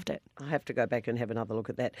 I loved it. I'll have to go back and have another look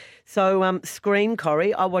at that. So, Screen,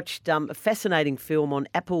 Corrie, I watched a fascinating film on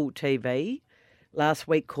Apple TV last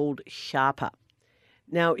week called Sharper.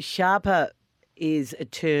 Now, Sharper is a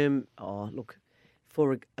term,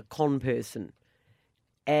 for a con person.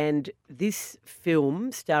 And this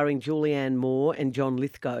film, starring Julianne Moore and John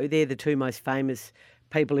Lithgow, they're the two most famous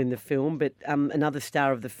people in the film, but another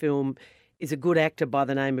star of the film is a good actor by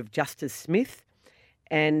the name of Justice Smith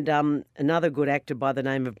and another good actor by the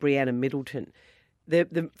name of Brianna Middleton.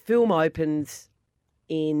 The film opens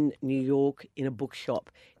in New York in a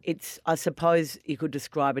bookshop. I suppose you could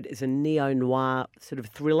describe it as a neo-noir sort of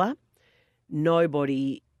thriller.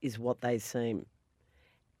 Nobody is what they seem.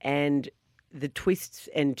 And the twists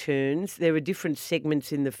and turns, there are different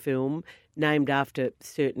segments in the film named after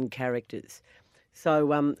certain characters.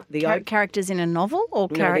 So characters in a novel or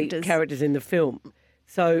characters? Characters in the film.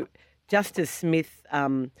 So Justice Smith,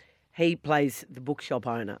 he plays the bookshop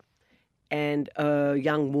owner. And a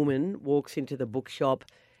young woman walks into the bookshop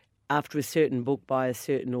after a certain book by a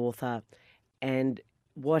certain author. And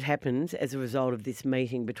what happens as a result of this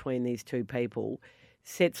meeting between these two people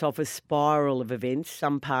sets off a spiral of events,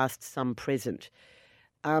 some past, some present.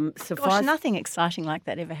 Gosh, nothing exciting like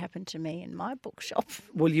that ever happened to me in my bookshop.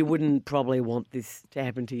 Well, you wouldn't probably want this to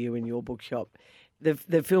happen to you in your bookshop.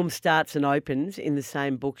 The film starts and opens in the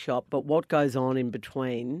same bookshop, but what goes on in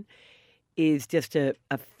between is just a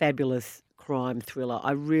fabulous crime thriller.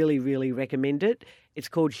 I really, really recommend it. It's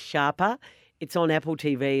called Sharper. It's on Apple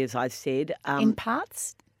TV, as I said. In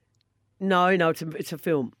parts? No, it's a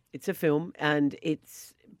film. It's a film,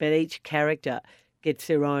 but each character gets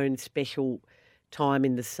their own special time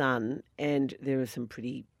in the sun, and there are some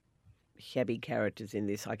pretty shabby characters in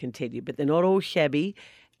this, I can tell you, but they're not all shabby,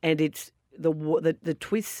 and it's the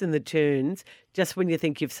twists and the turns. Just when you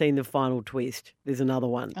think you've seen the final twist, there's another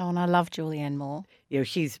one. Oh, and I love Julianne Moore. Yeah,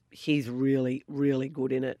 she's really, really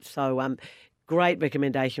good in it. So, great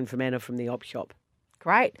recommendation from Anna from the Op Shop.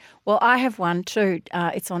 Great. Well, I have one too.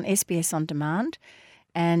 It's on SBS On Demand,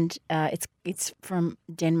 and it's from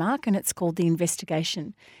Denmark, and it's called The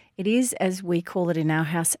Investigation. It is, as we call it in our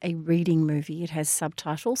house, a reading movie. It has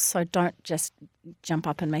subtitles, so don't just jump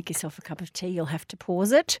up and make yourself a cup of tea. You'll have to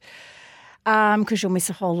pause it because you'll miss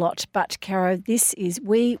a whole lot. But, Caro,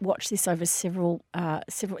 we watch this over several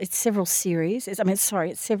series. It's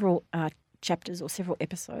several chapters or several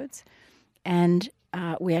episodes, and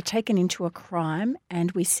we are taken into a crime,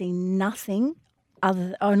 and we see nothing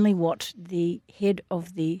only what the head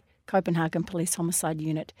of the Copenhagen Police Homicide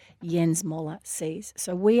Unit, Jens Moller, sees.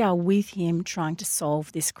 So we are with him trying to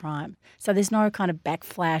solve this crime. So there's no kind of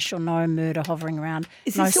backflash or no murder hovering around.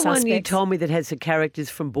 Is no this the suspects. one you told me that has the characters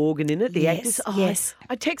from Borgen in it, the Yes, actors? Oh, yes.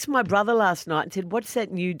 I texted my brother last night and said, what's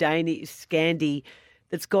that new Danish Scandi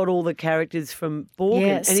that's got all the characters from Borgen?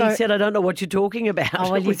 Yeah, and so- he said, I don't know what you're talking about.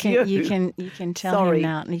 Oh, well, It was you can tell him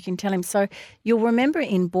now. You can tell him. So you'll remember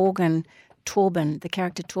in Borgen, the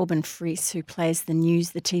character Torben Friis, who plays the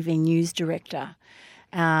TV news director.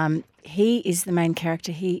 He is the main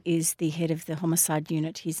character. He is the head of the homicide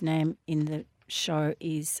unit. His name in the show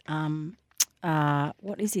is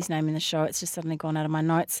what is his name in the show? It's just suddenly gone out of my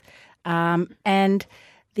notes. And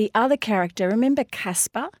the other character, remember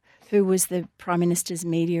Casper, who was the Prime Minister's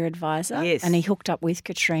media advisor? Yes. And he hooked up with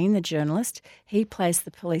Katrine, the journalist. He plays the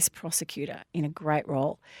police prosecutor in a great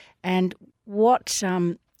role. And what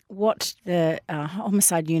the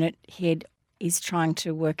homicide unit head is trying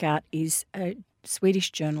to work out is a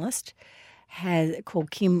Swedish journalist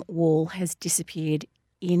called Kim Wall has disappeared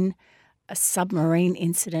in a submarine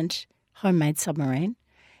incident, homemade submarine,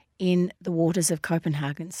 in the waters of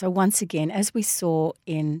Copenhagen. So once again, as we saw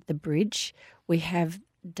in The Bridge, we have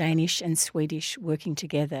Danish and Swedish working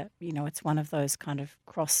together. You know, it's one of those kind of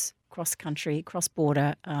cross-country,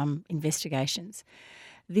 cross-border investigations.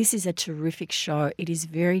 This is a terrific show. It is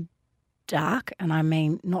very dark, and I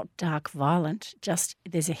mean not dark violent, just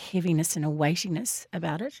there's a heaviness and a weightiness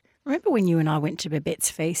about it. Remember when you and I went to Babette's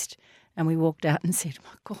Feast and we walked out and said, oh,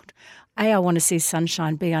 my God, A, I want to see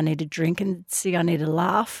sunshine, B, I need a drink, and C, I need a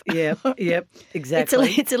laugh. Yep,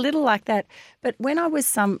 exactly. It's a little like that. But when I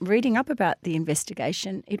was reading up about The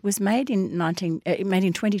Investigation, it was made in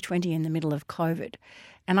 2020 in the middle of COVID.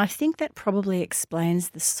 And I think that probably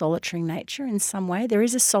explains the solitary nature in some way. There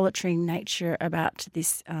is a solitary nature about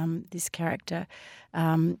this this character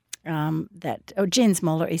Jens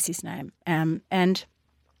Moller is his name, and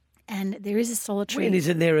there is a solitary. And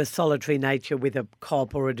isn't there a solitary nature with a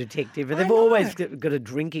cop or a detective? They've always got a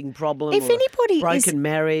drinking problem. If anybody broken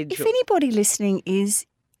marriage. If anybody listening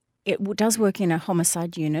does work in a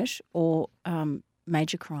homicide unit or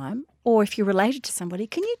major crime, or if you're related to somebody,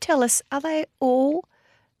 can you tell us?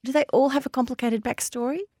 Do they all have a complicated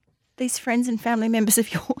backstory? These friends and family members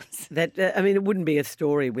of yours? It wouldn't be a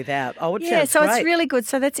story without. Oh, it sounds yeah. So great. it's really good.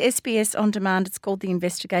 So that's SBS On Demand. It's called The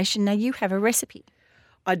Investigation. Now you have a recipe.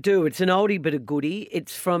 I do. It's an oldie but a goodie.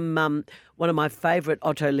 It's from one of my favourite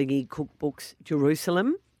Otto Lingi cookbooks,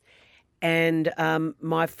 Jerusalem. And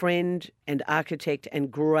my friend and architect and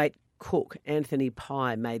great cook, Anthony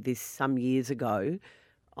Pye, made this some years ago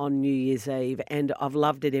on New Year's Eve. And I've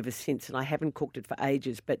loved it ever since. And I haven't cooked it for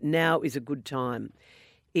ages, but now is a good time.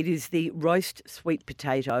 It is the roast sweet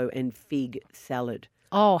potato and fig salad.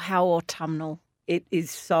 Oh, how autumnal. It is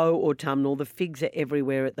so autumnal. The figs are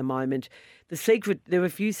everywhere at the moment. There are a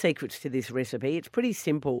few secrets to this recipe. It's pretty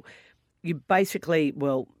simple. You basically,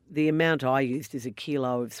 the amount I used is a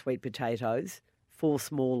kilo of sweet potatoes, 4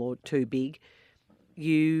 small or 2 big.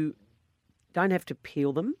 You don't have to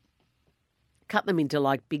peel them. Cut them into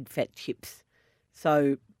like big fat chips.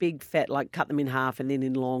 So big fat, like cut them in half and then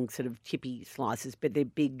in long sort of chippy slices, but they're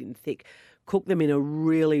big and thick. Cook them in a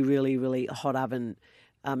really, really, really hot oven.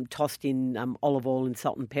 Tossed in olive oil and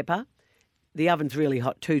salt and pepper. The oven's really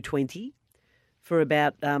hot, 220, for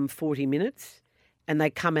about 40 minutes, and they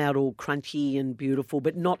come out all crunchy and beautiful,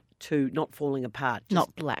 but not falling apart.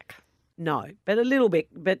 Not black. No, but a little bit,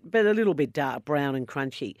 but a little bit dark brown and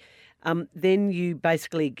crunchy. Then you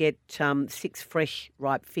basically get 6 fresh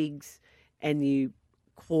ripe figs, and you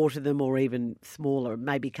quarter them, or even smaller,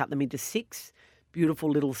 maybe cut them into 6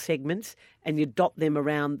 beautiful little segments, and you dot them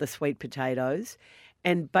around the sweet potatoes.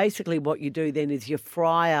 And basically what you do then is you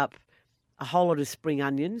fry up a whole lot of spring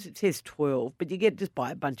onions. It says 12, but you just buy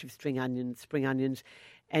a bunch of spring onions,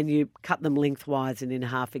 and you cut them lengthwise and in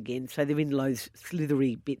half again. So they're in those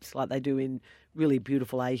slithery bits like they do in really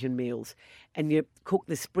beautiful Asian meals. And you cook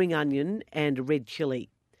the spring onion and red chilli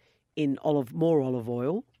in more olive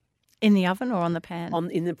oil. In the oven or on the pan?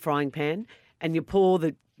 In the frying pan. And you pour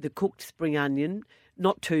the cooked spring onion,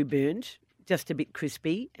 not too burnt, just a bit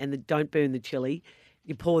crispy, and don't burn the chilli.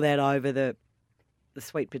 You pour that over the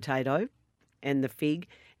sweet potato and the fig,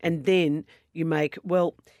 and then you make,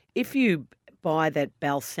 if you buy that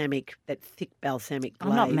thick balsamic glaze.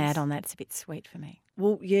 I'm not mad on that. It's a bit sweet for me.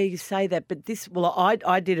 Well, yeah, you say that, but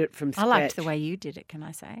I did it from scratch. I liked the way you did it, can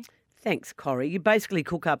I say? Thanks, Corrie. You basically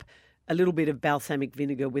cook up a little bit of balsamic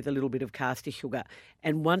vinegar with a little bit of caster sugar.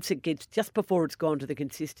 And once it gets, just before it's gone to the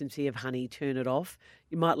consistency of honey, turn it off.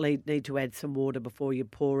 You might need to add some water before you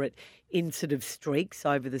pour it in sort of streaks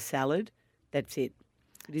over the salad. That's it.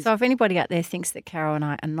 So if anybody out there thinks that Caro and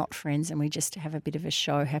I are not friends and we just have a bit of a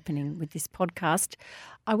show happening with this podcast,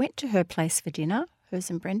 I went to her place for dinner, hers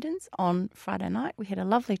and Brendan's, on Friday night. We had a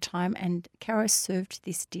lovely time and Caro served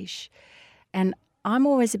this dish. And I'm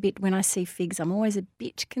always when I see figs, I'm always a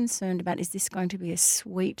bit concerned about, is this going to be a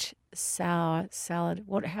sweet, sour salad?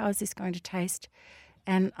 How is this going to taste?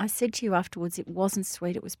 And I said to you afterwards, it wasn't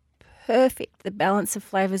sweet, it was perfect. The balance of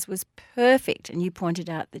flavours was perfect. And you pointed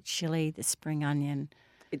out the chilli, the spring onion.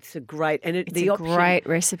 It's a great great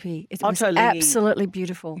recipe. It was absolutely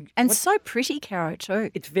beautiful and so pretty, Caro, too.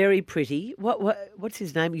 It's very pretty. What's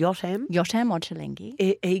his name? Yotam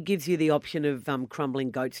Ottolenghi. He gives you the option of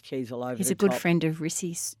crumbling goat's cheese all over. He's a good friend of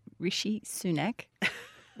Rishi Sunak.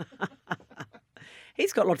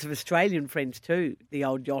 He's got lots of Australian friends too. The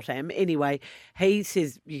old Yotam. Anyway, he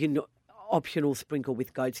says you can optional sprinkle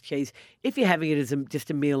with goat's cheese if you're having it as just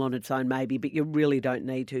a meal on its own, maybe, but you really don't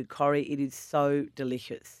need to. Corrie, it is so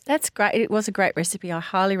delicious. That's great. It was a great recipe. I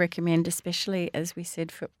highly recommend, especially as we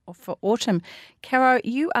said for autumn. Caro,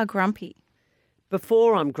 you are grumpy.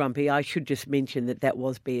 Before I'm grumpy, I should just mention that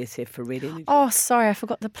was BSF for Red Energy. Oh, sorry, I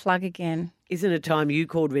forgot the plug again. Isn't it time you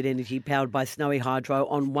called Red Energy, powered by Snowy Hydro,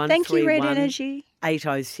 on 131 Thank you, Red Energy.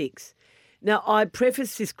 806. Now, I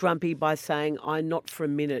preface this grumpy by saying I not for a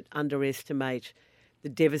minute underestimate the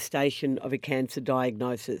devastation of a cancer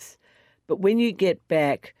diagnosis. But when you get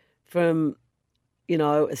back from,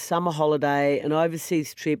 a summer holiday, an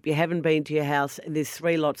overseas trip, you haven't been to your house, and there's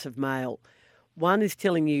 3 lots of mail. One is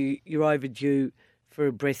telling you you're overdue for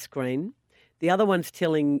a breast screen. The other one's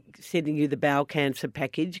sending you the bowel cancer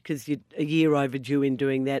package because you're a year overdue in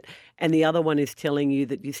doing that. And the other one is telling you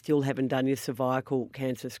that you still haven't done your cervical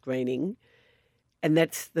cancer screening. and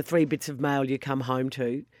that's the 3 bits of mail you come home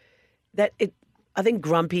to, I think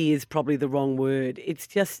grumpy is probably the wrong word. It's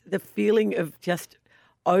just the feeling of just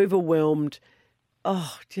overwhelmed,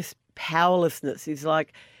 just powerlessness is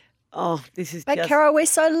like, this is But just... Carol, we're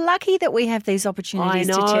so lucky that we have these opportunities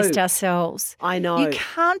to test ourselves. I know. You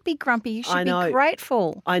can't be grumpy. You should be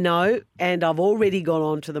grateful. I know, and I've already gone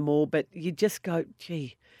on to them all, but you just go,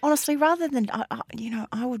 gee. Honestly, rather than,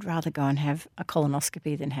 I would rather go and have a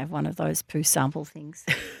colonoscopy than have one of those poo sample things.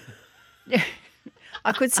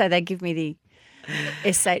 I could say they give me the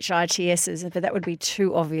SHITSs, but that would be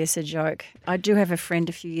too obvious a joke. I do have a friend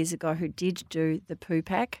a few years ago who did do the poo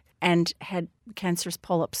pack and had cancerous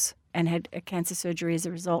polyps and had a cancer surgery as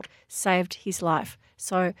a result, saved his life.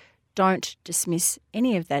 So don't dismiss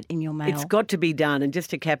any of that in your mail. It's got to be done. And just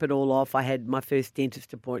to cap it all off, I had my first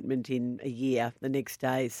dentist appointment in a year the next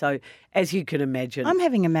day. So as you can imagine. I'm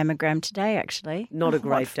having a mammogram today, actually. Not a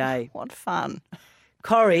great day. What fun.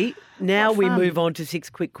 Corrie, now we move on to 6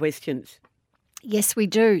 quick questions. Yes, we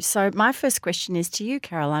do. So my first question is to you,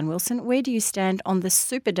 Caroline Wilson. Where do you stand on the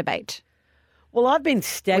super debate? Well, I've been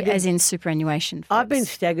staggered. As in superannuation, folks. I've been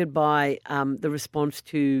staggered by the response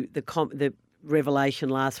to the revelation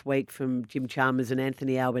last week from Jim Chalmers and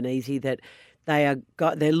Anthony Albanese that they're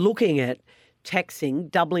looking at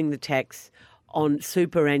doubling the tax on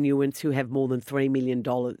superannuants who have more than $3 million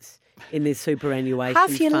in their superannuation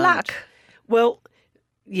Half your fund. luck. Well,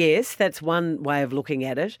 yes, that's one way of looking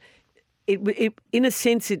at it. In a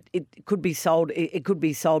sense, it could be sold. It could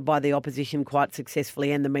be sold by the opposition quite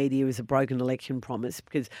successfully, and the media as a broken election promise.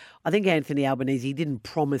 Because I think Anthony Albanese didn't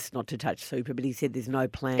promise not to touch super, but he said there's no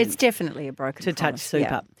plan. It's definitely a broken to promise, touch super.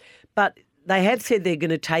 Yeah. But they have said they're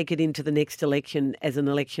going to take it into the next election as an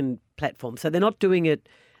election platform. So they're not doing it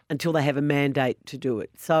until they have a mandate to do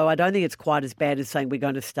it. So I don't think it's quite as bad as saying we're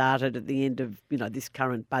going to start it at the end of this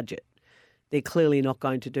current budget. They're clearly not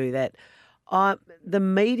going to do that. The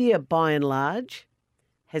media, by and large,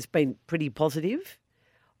 has been pretty positive.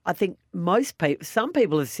 I think some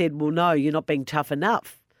people have said, well, no, you're not being tough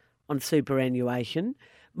enough on superannuation.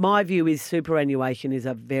 My view is superannuation is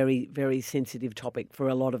a very, very sensitive topic for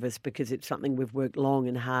a lot of us because it's something we've worked long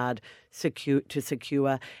and hard to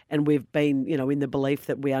secure, and we've been, in the belief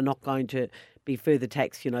that we are not going to be further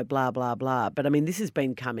taxed, blah, blah, blah. But, this has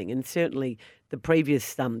been coming, and certainly the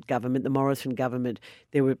previous government, the Morrison government,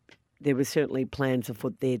 there were certainly plans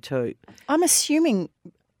afoot there too. I'm assuming,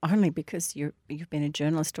 only because you've been a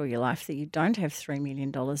journalist all your life, that you don't have $3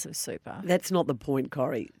 million of super. That's not the point,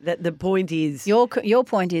 Corrie. The point is... Your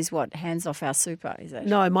point is what? Hands off our super, is it?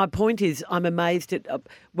 No, my point is I'm amazed at...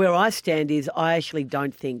 where I stand is I actually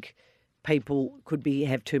don't think people could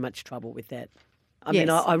have too much trouble with that.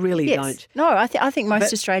 I really don't. No, I think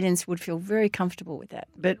most Australians would feel very comfortable with that.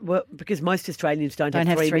 But because most Australians don't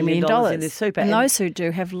have $3 million in their super. And those who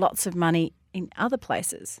do have lots of money in other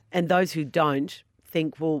places. And those who don't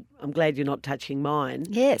think, well, I'm glad you're not touching mine.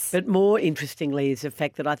 Yes. But more interestingly is the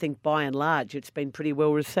fact that I think by and large it's been pretty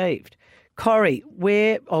well received. Corrie,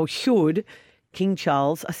 should King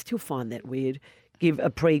Charles, I still find that weird, give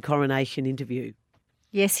a pre-coronation interview?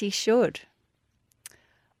 Yes, he should.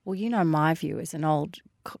 Well, my view as an old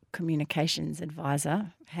communications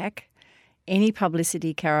advisor, hack. Any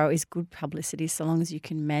publicity, Caro, is good publicity so long as you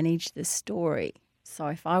can manage the story. So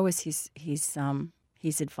if I was his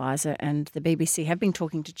advisor, and the BBC have been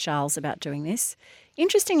talking to Charles about doing this,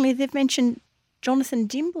 interestingly, they've mentioned Jonathan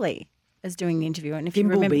Dimbleby as doing the interview. And if you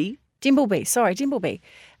remember, Dimbleby,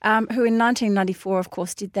 who in 1994, of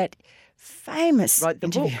course, did that famous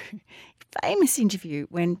interview. Famous interview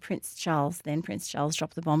when Prince Charles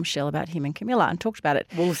dropped the bombshell about him and Camilla and talked about it.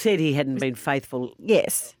 Well, said he hadn't been faithful.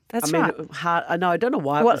 Yes, that's right. I know. I don't know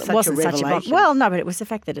why it was such a revelation. Well, no, but it was the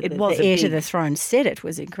fact that the heir to the throne said it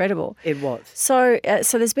was incredible. It was. So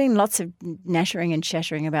there's been lots of nattering and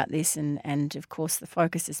chattering about this, and of course the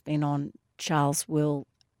focus has been on Charles will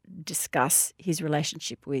discuss his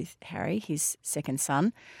relationship with Harry, his second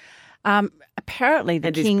son. Apparently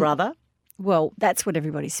the king... his brother? Well, that's what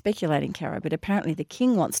everybody's speculating, Caro, but apparently the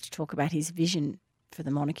king wants to talk about his vision for the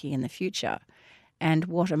monarchy in the future and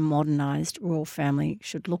what a modernised royal family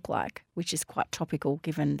should look like, which is quite topical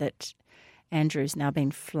given that Andrew's now been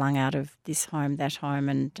flung out of this home, that home,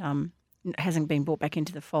 and hasn't been brought back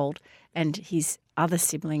into the fold. And his other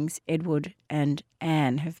siblings, Edward and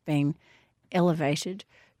Anne, have been elevated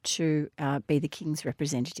to be the king's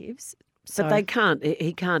representatives. But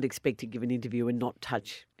he can't expect to give an interview and not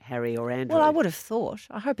touch Harry or Andrew. Well, I would have thought.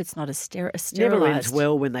 I hope it's not a sterilised. Never ends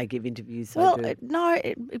well when they give interviews. Well,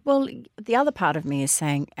 the other part of me is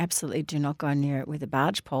saying absolutely do not go near it with a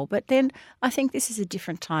barge pole. But then I think this is a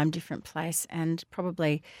different time, different place, and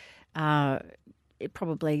probably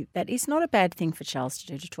that is not a bad thing for Charles to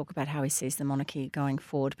do, to talk about how he sees the monarchy going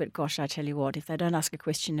forward. But gosh, I tell you what, if they don't ask a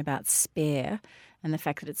question about Spare and the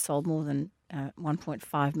fact that it's sold more than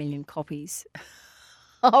 1.5 million copies,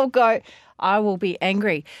 I will be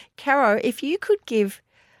angry. Caro, if you could give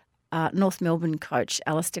North Melbourne coach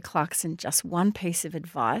Alistair Clarkson just one piece of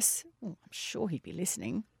advice, I'm sure he'd be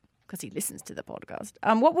listening because he listens to the podcast.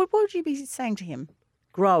 What would you be saying to him?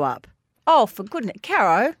 Grow up. Oh, for goodness.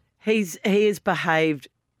 Caro. He has behaved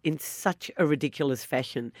in such a ridiculous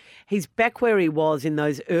fashion. He's back where he was in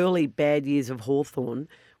those early bad years of Hawthorn,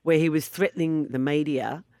 where he was threatening the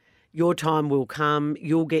media. Your time will come,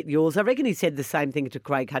 you'll get yours. I reckon he said the same thing to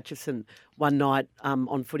Craig Hutchison one night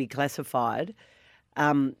on Footy Classified,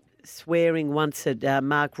 swearing once at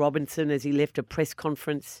Mark Robinson as he left a press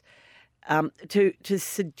conference, to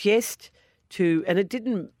suggest to, and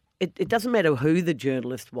it doesn't matter who the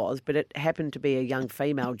journalist was, but it happened to be a young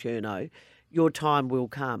female journo, your time will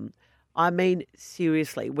come. I mean,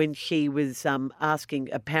 seriously, when she was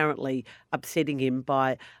apparently upsetting him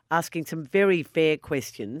by asking some very fair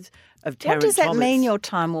questions of Tarrant Thomas. What does that mean, Thomas. your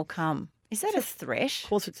time will come? Is that a threat? Of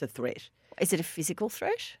course it's a threat. Is it a physical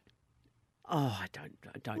threat? Oh, I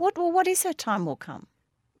don't. What is her time will come?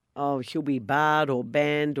 Oh, she'll be barred or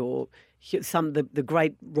banned, or the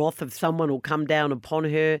great wrath of someone will come down upon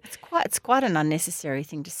her. It's quite an unnecessary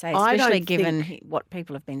thing to say, I especially don't given think- what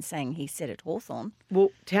people have been saying he said at Hawthorn.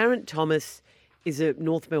 Well, Tarrant Thomas is a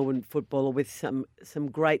North Melbourne footballer with some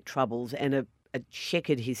great troubles and a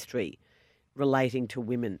checkered history relating to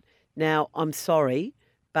women. Now, I'm sorry,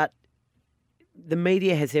 but the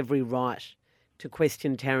media has every right to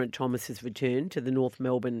question Tarrant Thomas's return to the North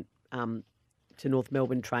Melbourne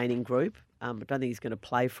training group. I don't think he's going to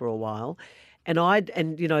play for a while. And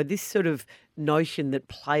this sort of notion that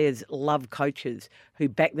players love coaches who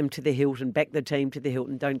back them to the hilt and back the team to the hilt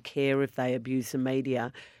and don't care if they abuse the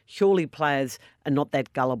media. Surely players are not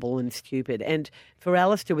that gullible and stupid. And for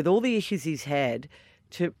Alistair, with all the issues he's had,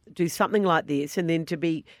 to do something like this and then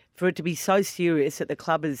for it to be so serious that the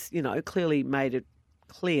club has, clearly made it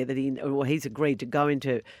clear that he's agreed to go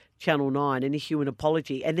into Channel 9 and issue an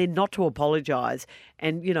apology, and then not to apologise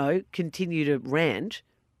and, continue to rant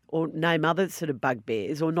or name other sort of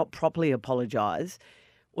bugbears or not properly apologise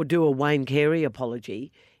or do a Wayne Carey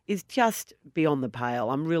apology is just beyond the pale.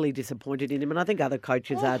 I'm really disappointed in him, and I think other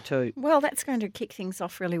coaches are too. Well, that's going to kick things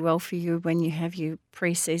off really well for you when you have your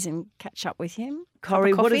pre-season catch up with him.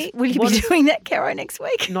 Corey, will you be doing that, Caro, next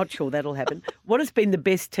week? Not sure that'll happen. What has been the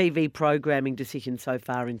best TV programming decision so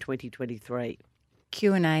far in 2023?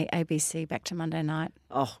 Q&A, ABC, back to Monday night.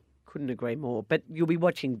 Oh, couldn't agree more. But you'll be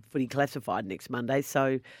watching Footy Classified next Monday,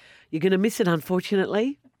 so you're going to miss it,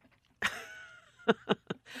 unfortunately.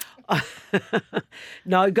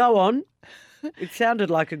 No, go on. It sounded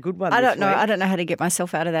like a good one. I this don't know. week. I don't know how to get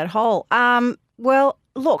myself out of that hole. Well,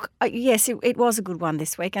 look, yes, it was a good one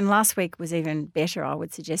this week, and last week was even better, I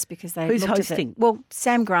would suggest, because they Who's looked hosting? At well,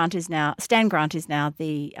 Stan Grant is now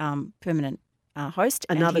the permanent host.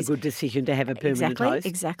 and Another he's- good decision to have a permanent host.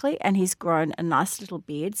 Exactly, and he's grown a nice little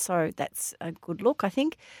beard, so that's a good look, I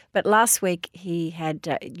think. But last week he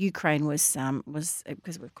had Ukraine was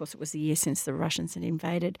because of course it was the year since the Russians had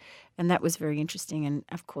invaded, and that was very interesting. And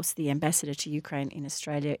of course, the ambassador to Ukraine in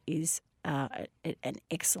Australia is an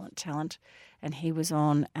excellent talent, and he was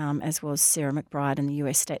on, as was Sarah McBride and the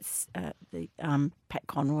US States, Pat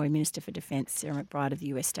Conroy, Minister for Defence, Sarah McBride of the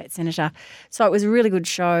US State Senator. So it was a really good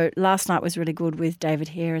show. Last night was really good with David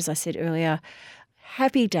Hare, as I said earlier.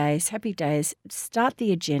 Happy days, happy days. Start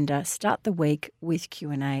the agenda, start the week with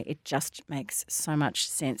Q&A. It just makes so much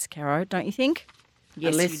sense, Caro, don't you think?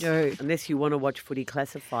 Yes, you do. Unless you want to watch Footy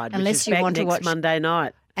Classified, Unless which is you back want to next watch- Monday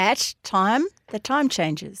night. The time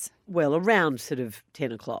changes. Well, around sort of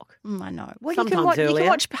 10 o'clock. I know. Well, Sometimes you can earlier.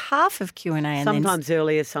 watch half of Q&A and Sometimes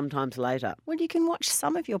earlier, sometimes later. Well, you can watch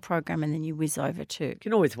some of your program and then you whiz over too. You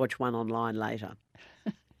can always watch one online later.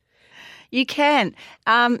 You can.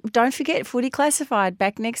 Don't forget Footy Classified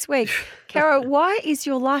back next week. Caro, why is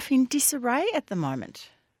your life in disarray at the moment?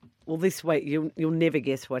 Well, this week, you'll never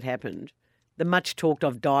guess what happened. The much talked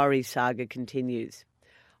of diary saga continues.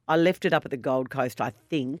 I left it up at the Gold Coast, I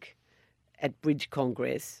think, at Bridge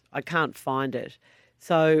Congress. I can't find it.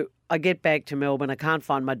 So I get back to Melbourne. I can't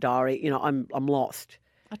find my diary. I'm lost.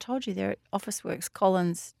 I told you they're at Officeworks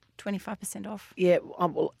Collins, 25% off. Yeah,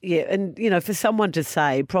 and for someone to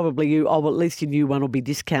say probably at least your new one will be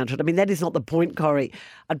discounted. I mean, that is not the point, Corrie.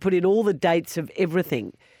 I'd put in all the dates of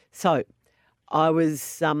everything. So I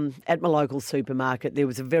was at my local supermarket. There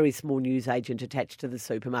was a very small newsagent attached to the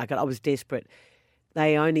supermarket. I was desperate.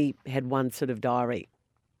 They only had one sort of diary.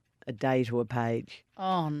 a day to a page.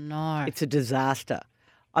 Oh, no. It's a disaster.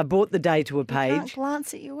 I bought the day to a You page. can't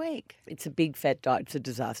glance at your week. It's a big fat diet. It's a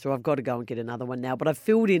disaster. I've got to go and get another one now. But I've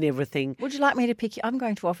filled in everything. Would you like me to pick you? I'm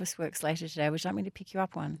going to Officeworks later today. Would you like me to pick you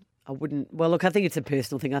up one? I wouldn't. Well, look, I think it's a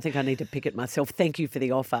personal thing. I think I need to pick it myself. Thank you for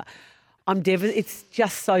the offer. It's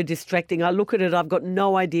just so distracting. I look at it, I've got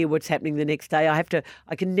no idea what's happening the next day.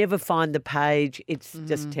 I can never find the page. It's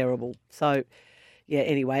just terrible. So, yeah,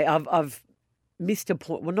 anyway, I've missed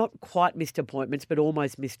well, not quite missed appointments, but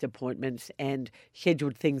almost missed appointments and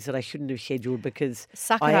scheduled things that I shouldn't have scheduled because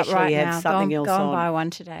Suck it I up actually right had now. something else go and on. buy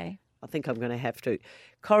one today. I think I'm going to have to.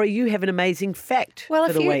 Corrie, you have an amazing fact Well,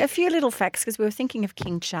 for the week. a few little facts because we were thinking of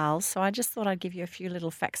King Charles. So I just thought I'd give you a few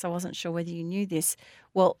little facts. I wasn't sure whether you knew this.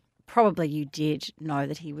 Well, probably you did know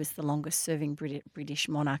that he was the longest-serving British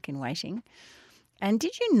monarch in waiting. And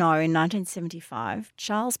did you know in 1975,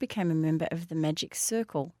 Charles became a member of the Magic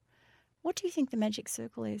Circle? What do you think the Magic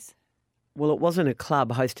Circle is? Well, it wasn't a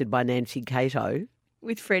club hosted by Nancy Cato.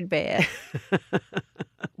 With Fred Bear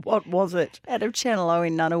What was it? out of Channel O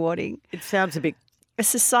in Nunawading. It sounds a bit... A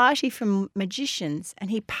society for magicians, and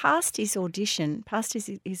he passed his audition, passed his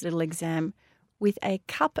little exam with a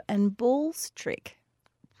cup and balls trick.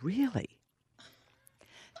 Really?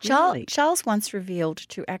 Charles once revealed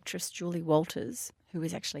to actress Julie Walters, who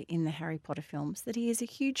was actually in the Harry Potter films, that he is a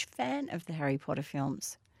huge fan of the Harry Potter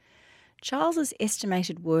films. Charles's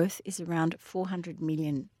estimated worth is around 400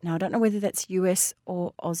 million. Now, I don't know whether that's US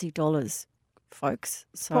or Aussie dollars, folks.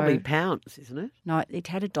 So, Probably pounds, isn't it? no, it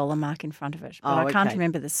had a dollar mark in front of it, but Oh, I can't okay.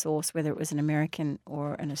 remember the source, whether it was an American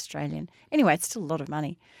or an Australian. Anyway, it's still a lot of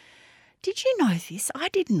money. Did you know this? I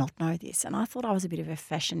did not know this, and I thought I was a bit of a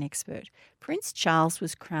fashion expert. Prince Charles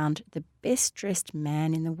was crowned the best-dressed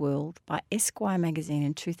man in the world by Esquire magazine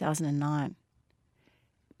in 2009.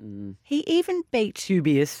 He even beat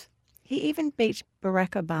Dubious.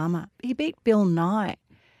 Barack Obama. He beat Bill Nye.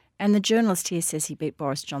 And the journalist here says he beat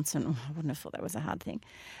Boris Johnson. Oh, I wouldn't have thought that was a hard thing.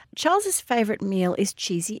 Charles's favourite meal is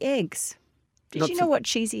cheesy eggs. Did you know what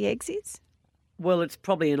cheesy eggs is? Well, it's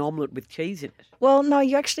probably an omelette with cheese in it. Well, no,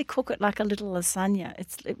 you actually cook it like a little lasagna.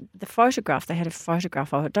 The photograph, they had a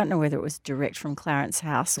photograph of it. I don't know whether it was direct from Clarence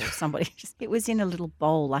House or somebody. It was in a little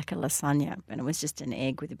bowl like a lasagna, and it was just an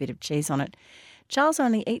egg with a bit of cheese on it. Charles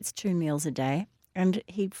only eats 2 meals a day, and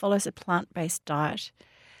he follows a plant-based diet.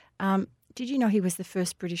 Did you know he was the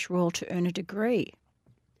first British royal to earn a degree?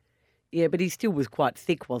 Yeah, but he still was quite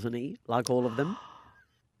thick, wasn't he? Like all of them.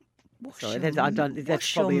 Sorry, that's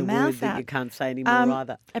probably a word that you can't say anymore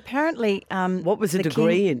either. Apparently, What was the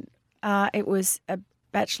degree in? It was a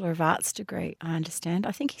Bachelor of Arts degree, I understand.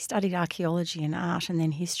 I think he studied archaeology and art and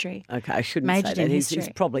then history. Okay, I shouldn't Majored say in that. He's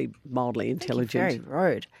history. probably mildly intelligent. Very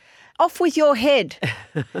rude. Off with your head.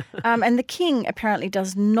 And the king apparently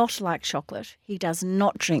does not like chocolate. He does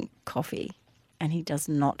not drink coffee, and he does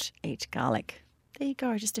not eat garlic. There you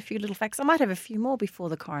go, just a few little facts. I might have a few more before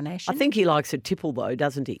the coronation. I think he likes a tipple though,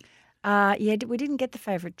 doesn't he? Yeah, we didn't get the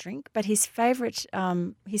favourite drink, but his favourite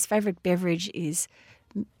beverage is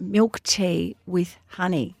milk tea with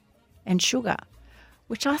honey and sugar,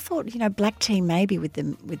 which I thought, black tea maybe with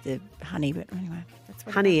the honey, but anyway, that's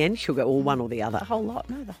what Honey and sugar, or one or the other. the whole lot.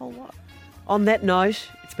 No, the whole lot. On that note,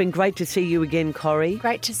 it's been great to see you again, Corrie.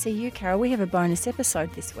 Great to see you, Carol. We have a bonus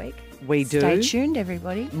episode this week. We do. Stay tuned,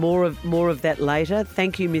 everybody. More of that later.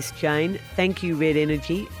 Thank you, Miss Jane. Thank you, Red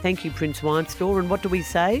Energy. Thank you, Prince Weinstore. And what do we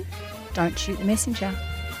say? Don't shoot the messenger.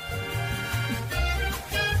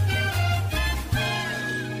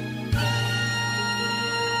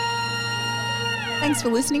 Thanks for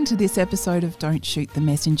listening to this episode of Don't Shoot the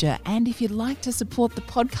Messenger. And if you'd like to support the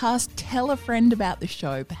podcast, tell a friend about the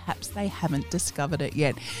show. Perhaps they haven't discovered it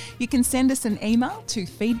yet. You can send us an email to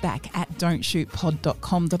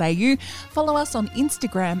feedback@don'tshootpod.com.au. Follow us on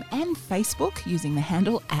Instagram and Facebook using the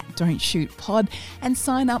handle @don'tshootpod, and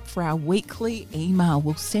sign up for our weekly email.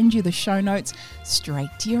 We'll send you the show notes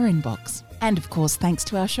straight to your inbox. And of course, thanks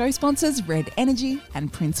to our show sponsors, Red Energy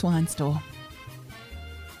and Prince Weinstore.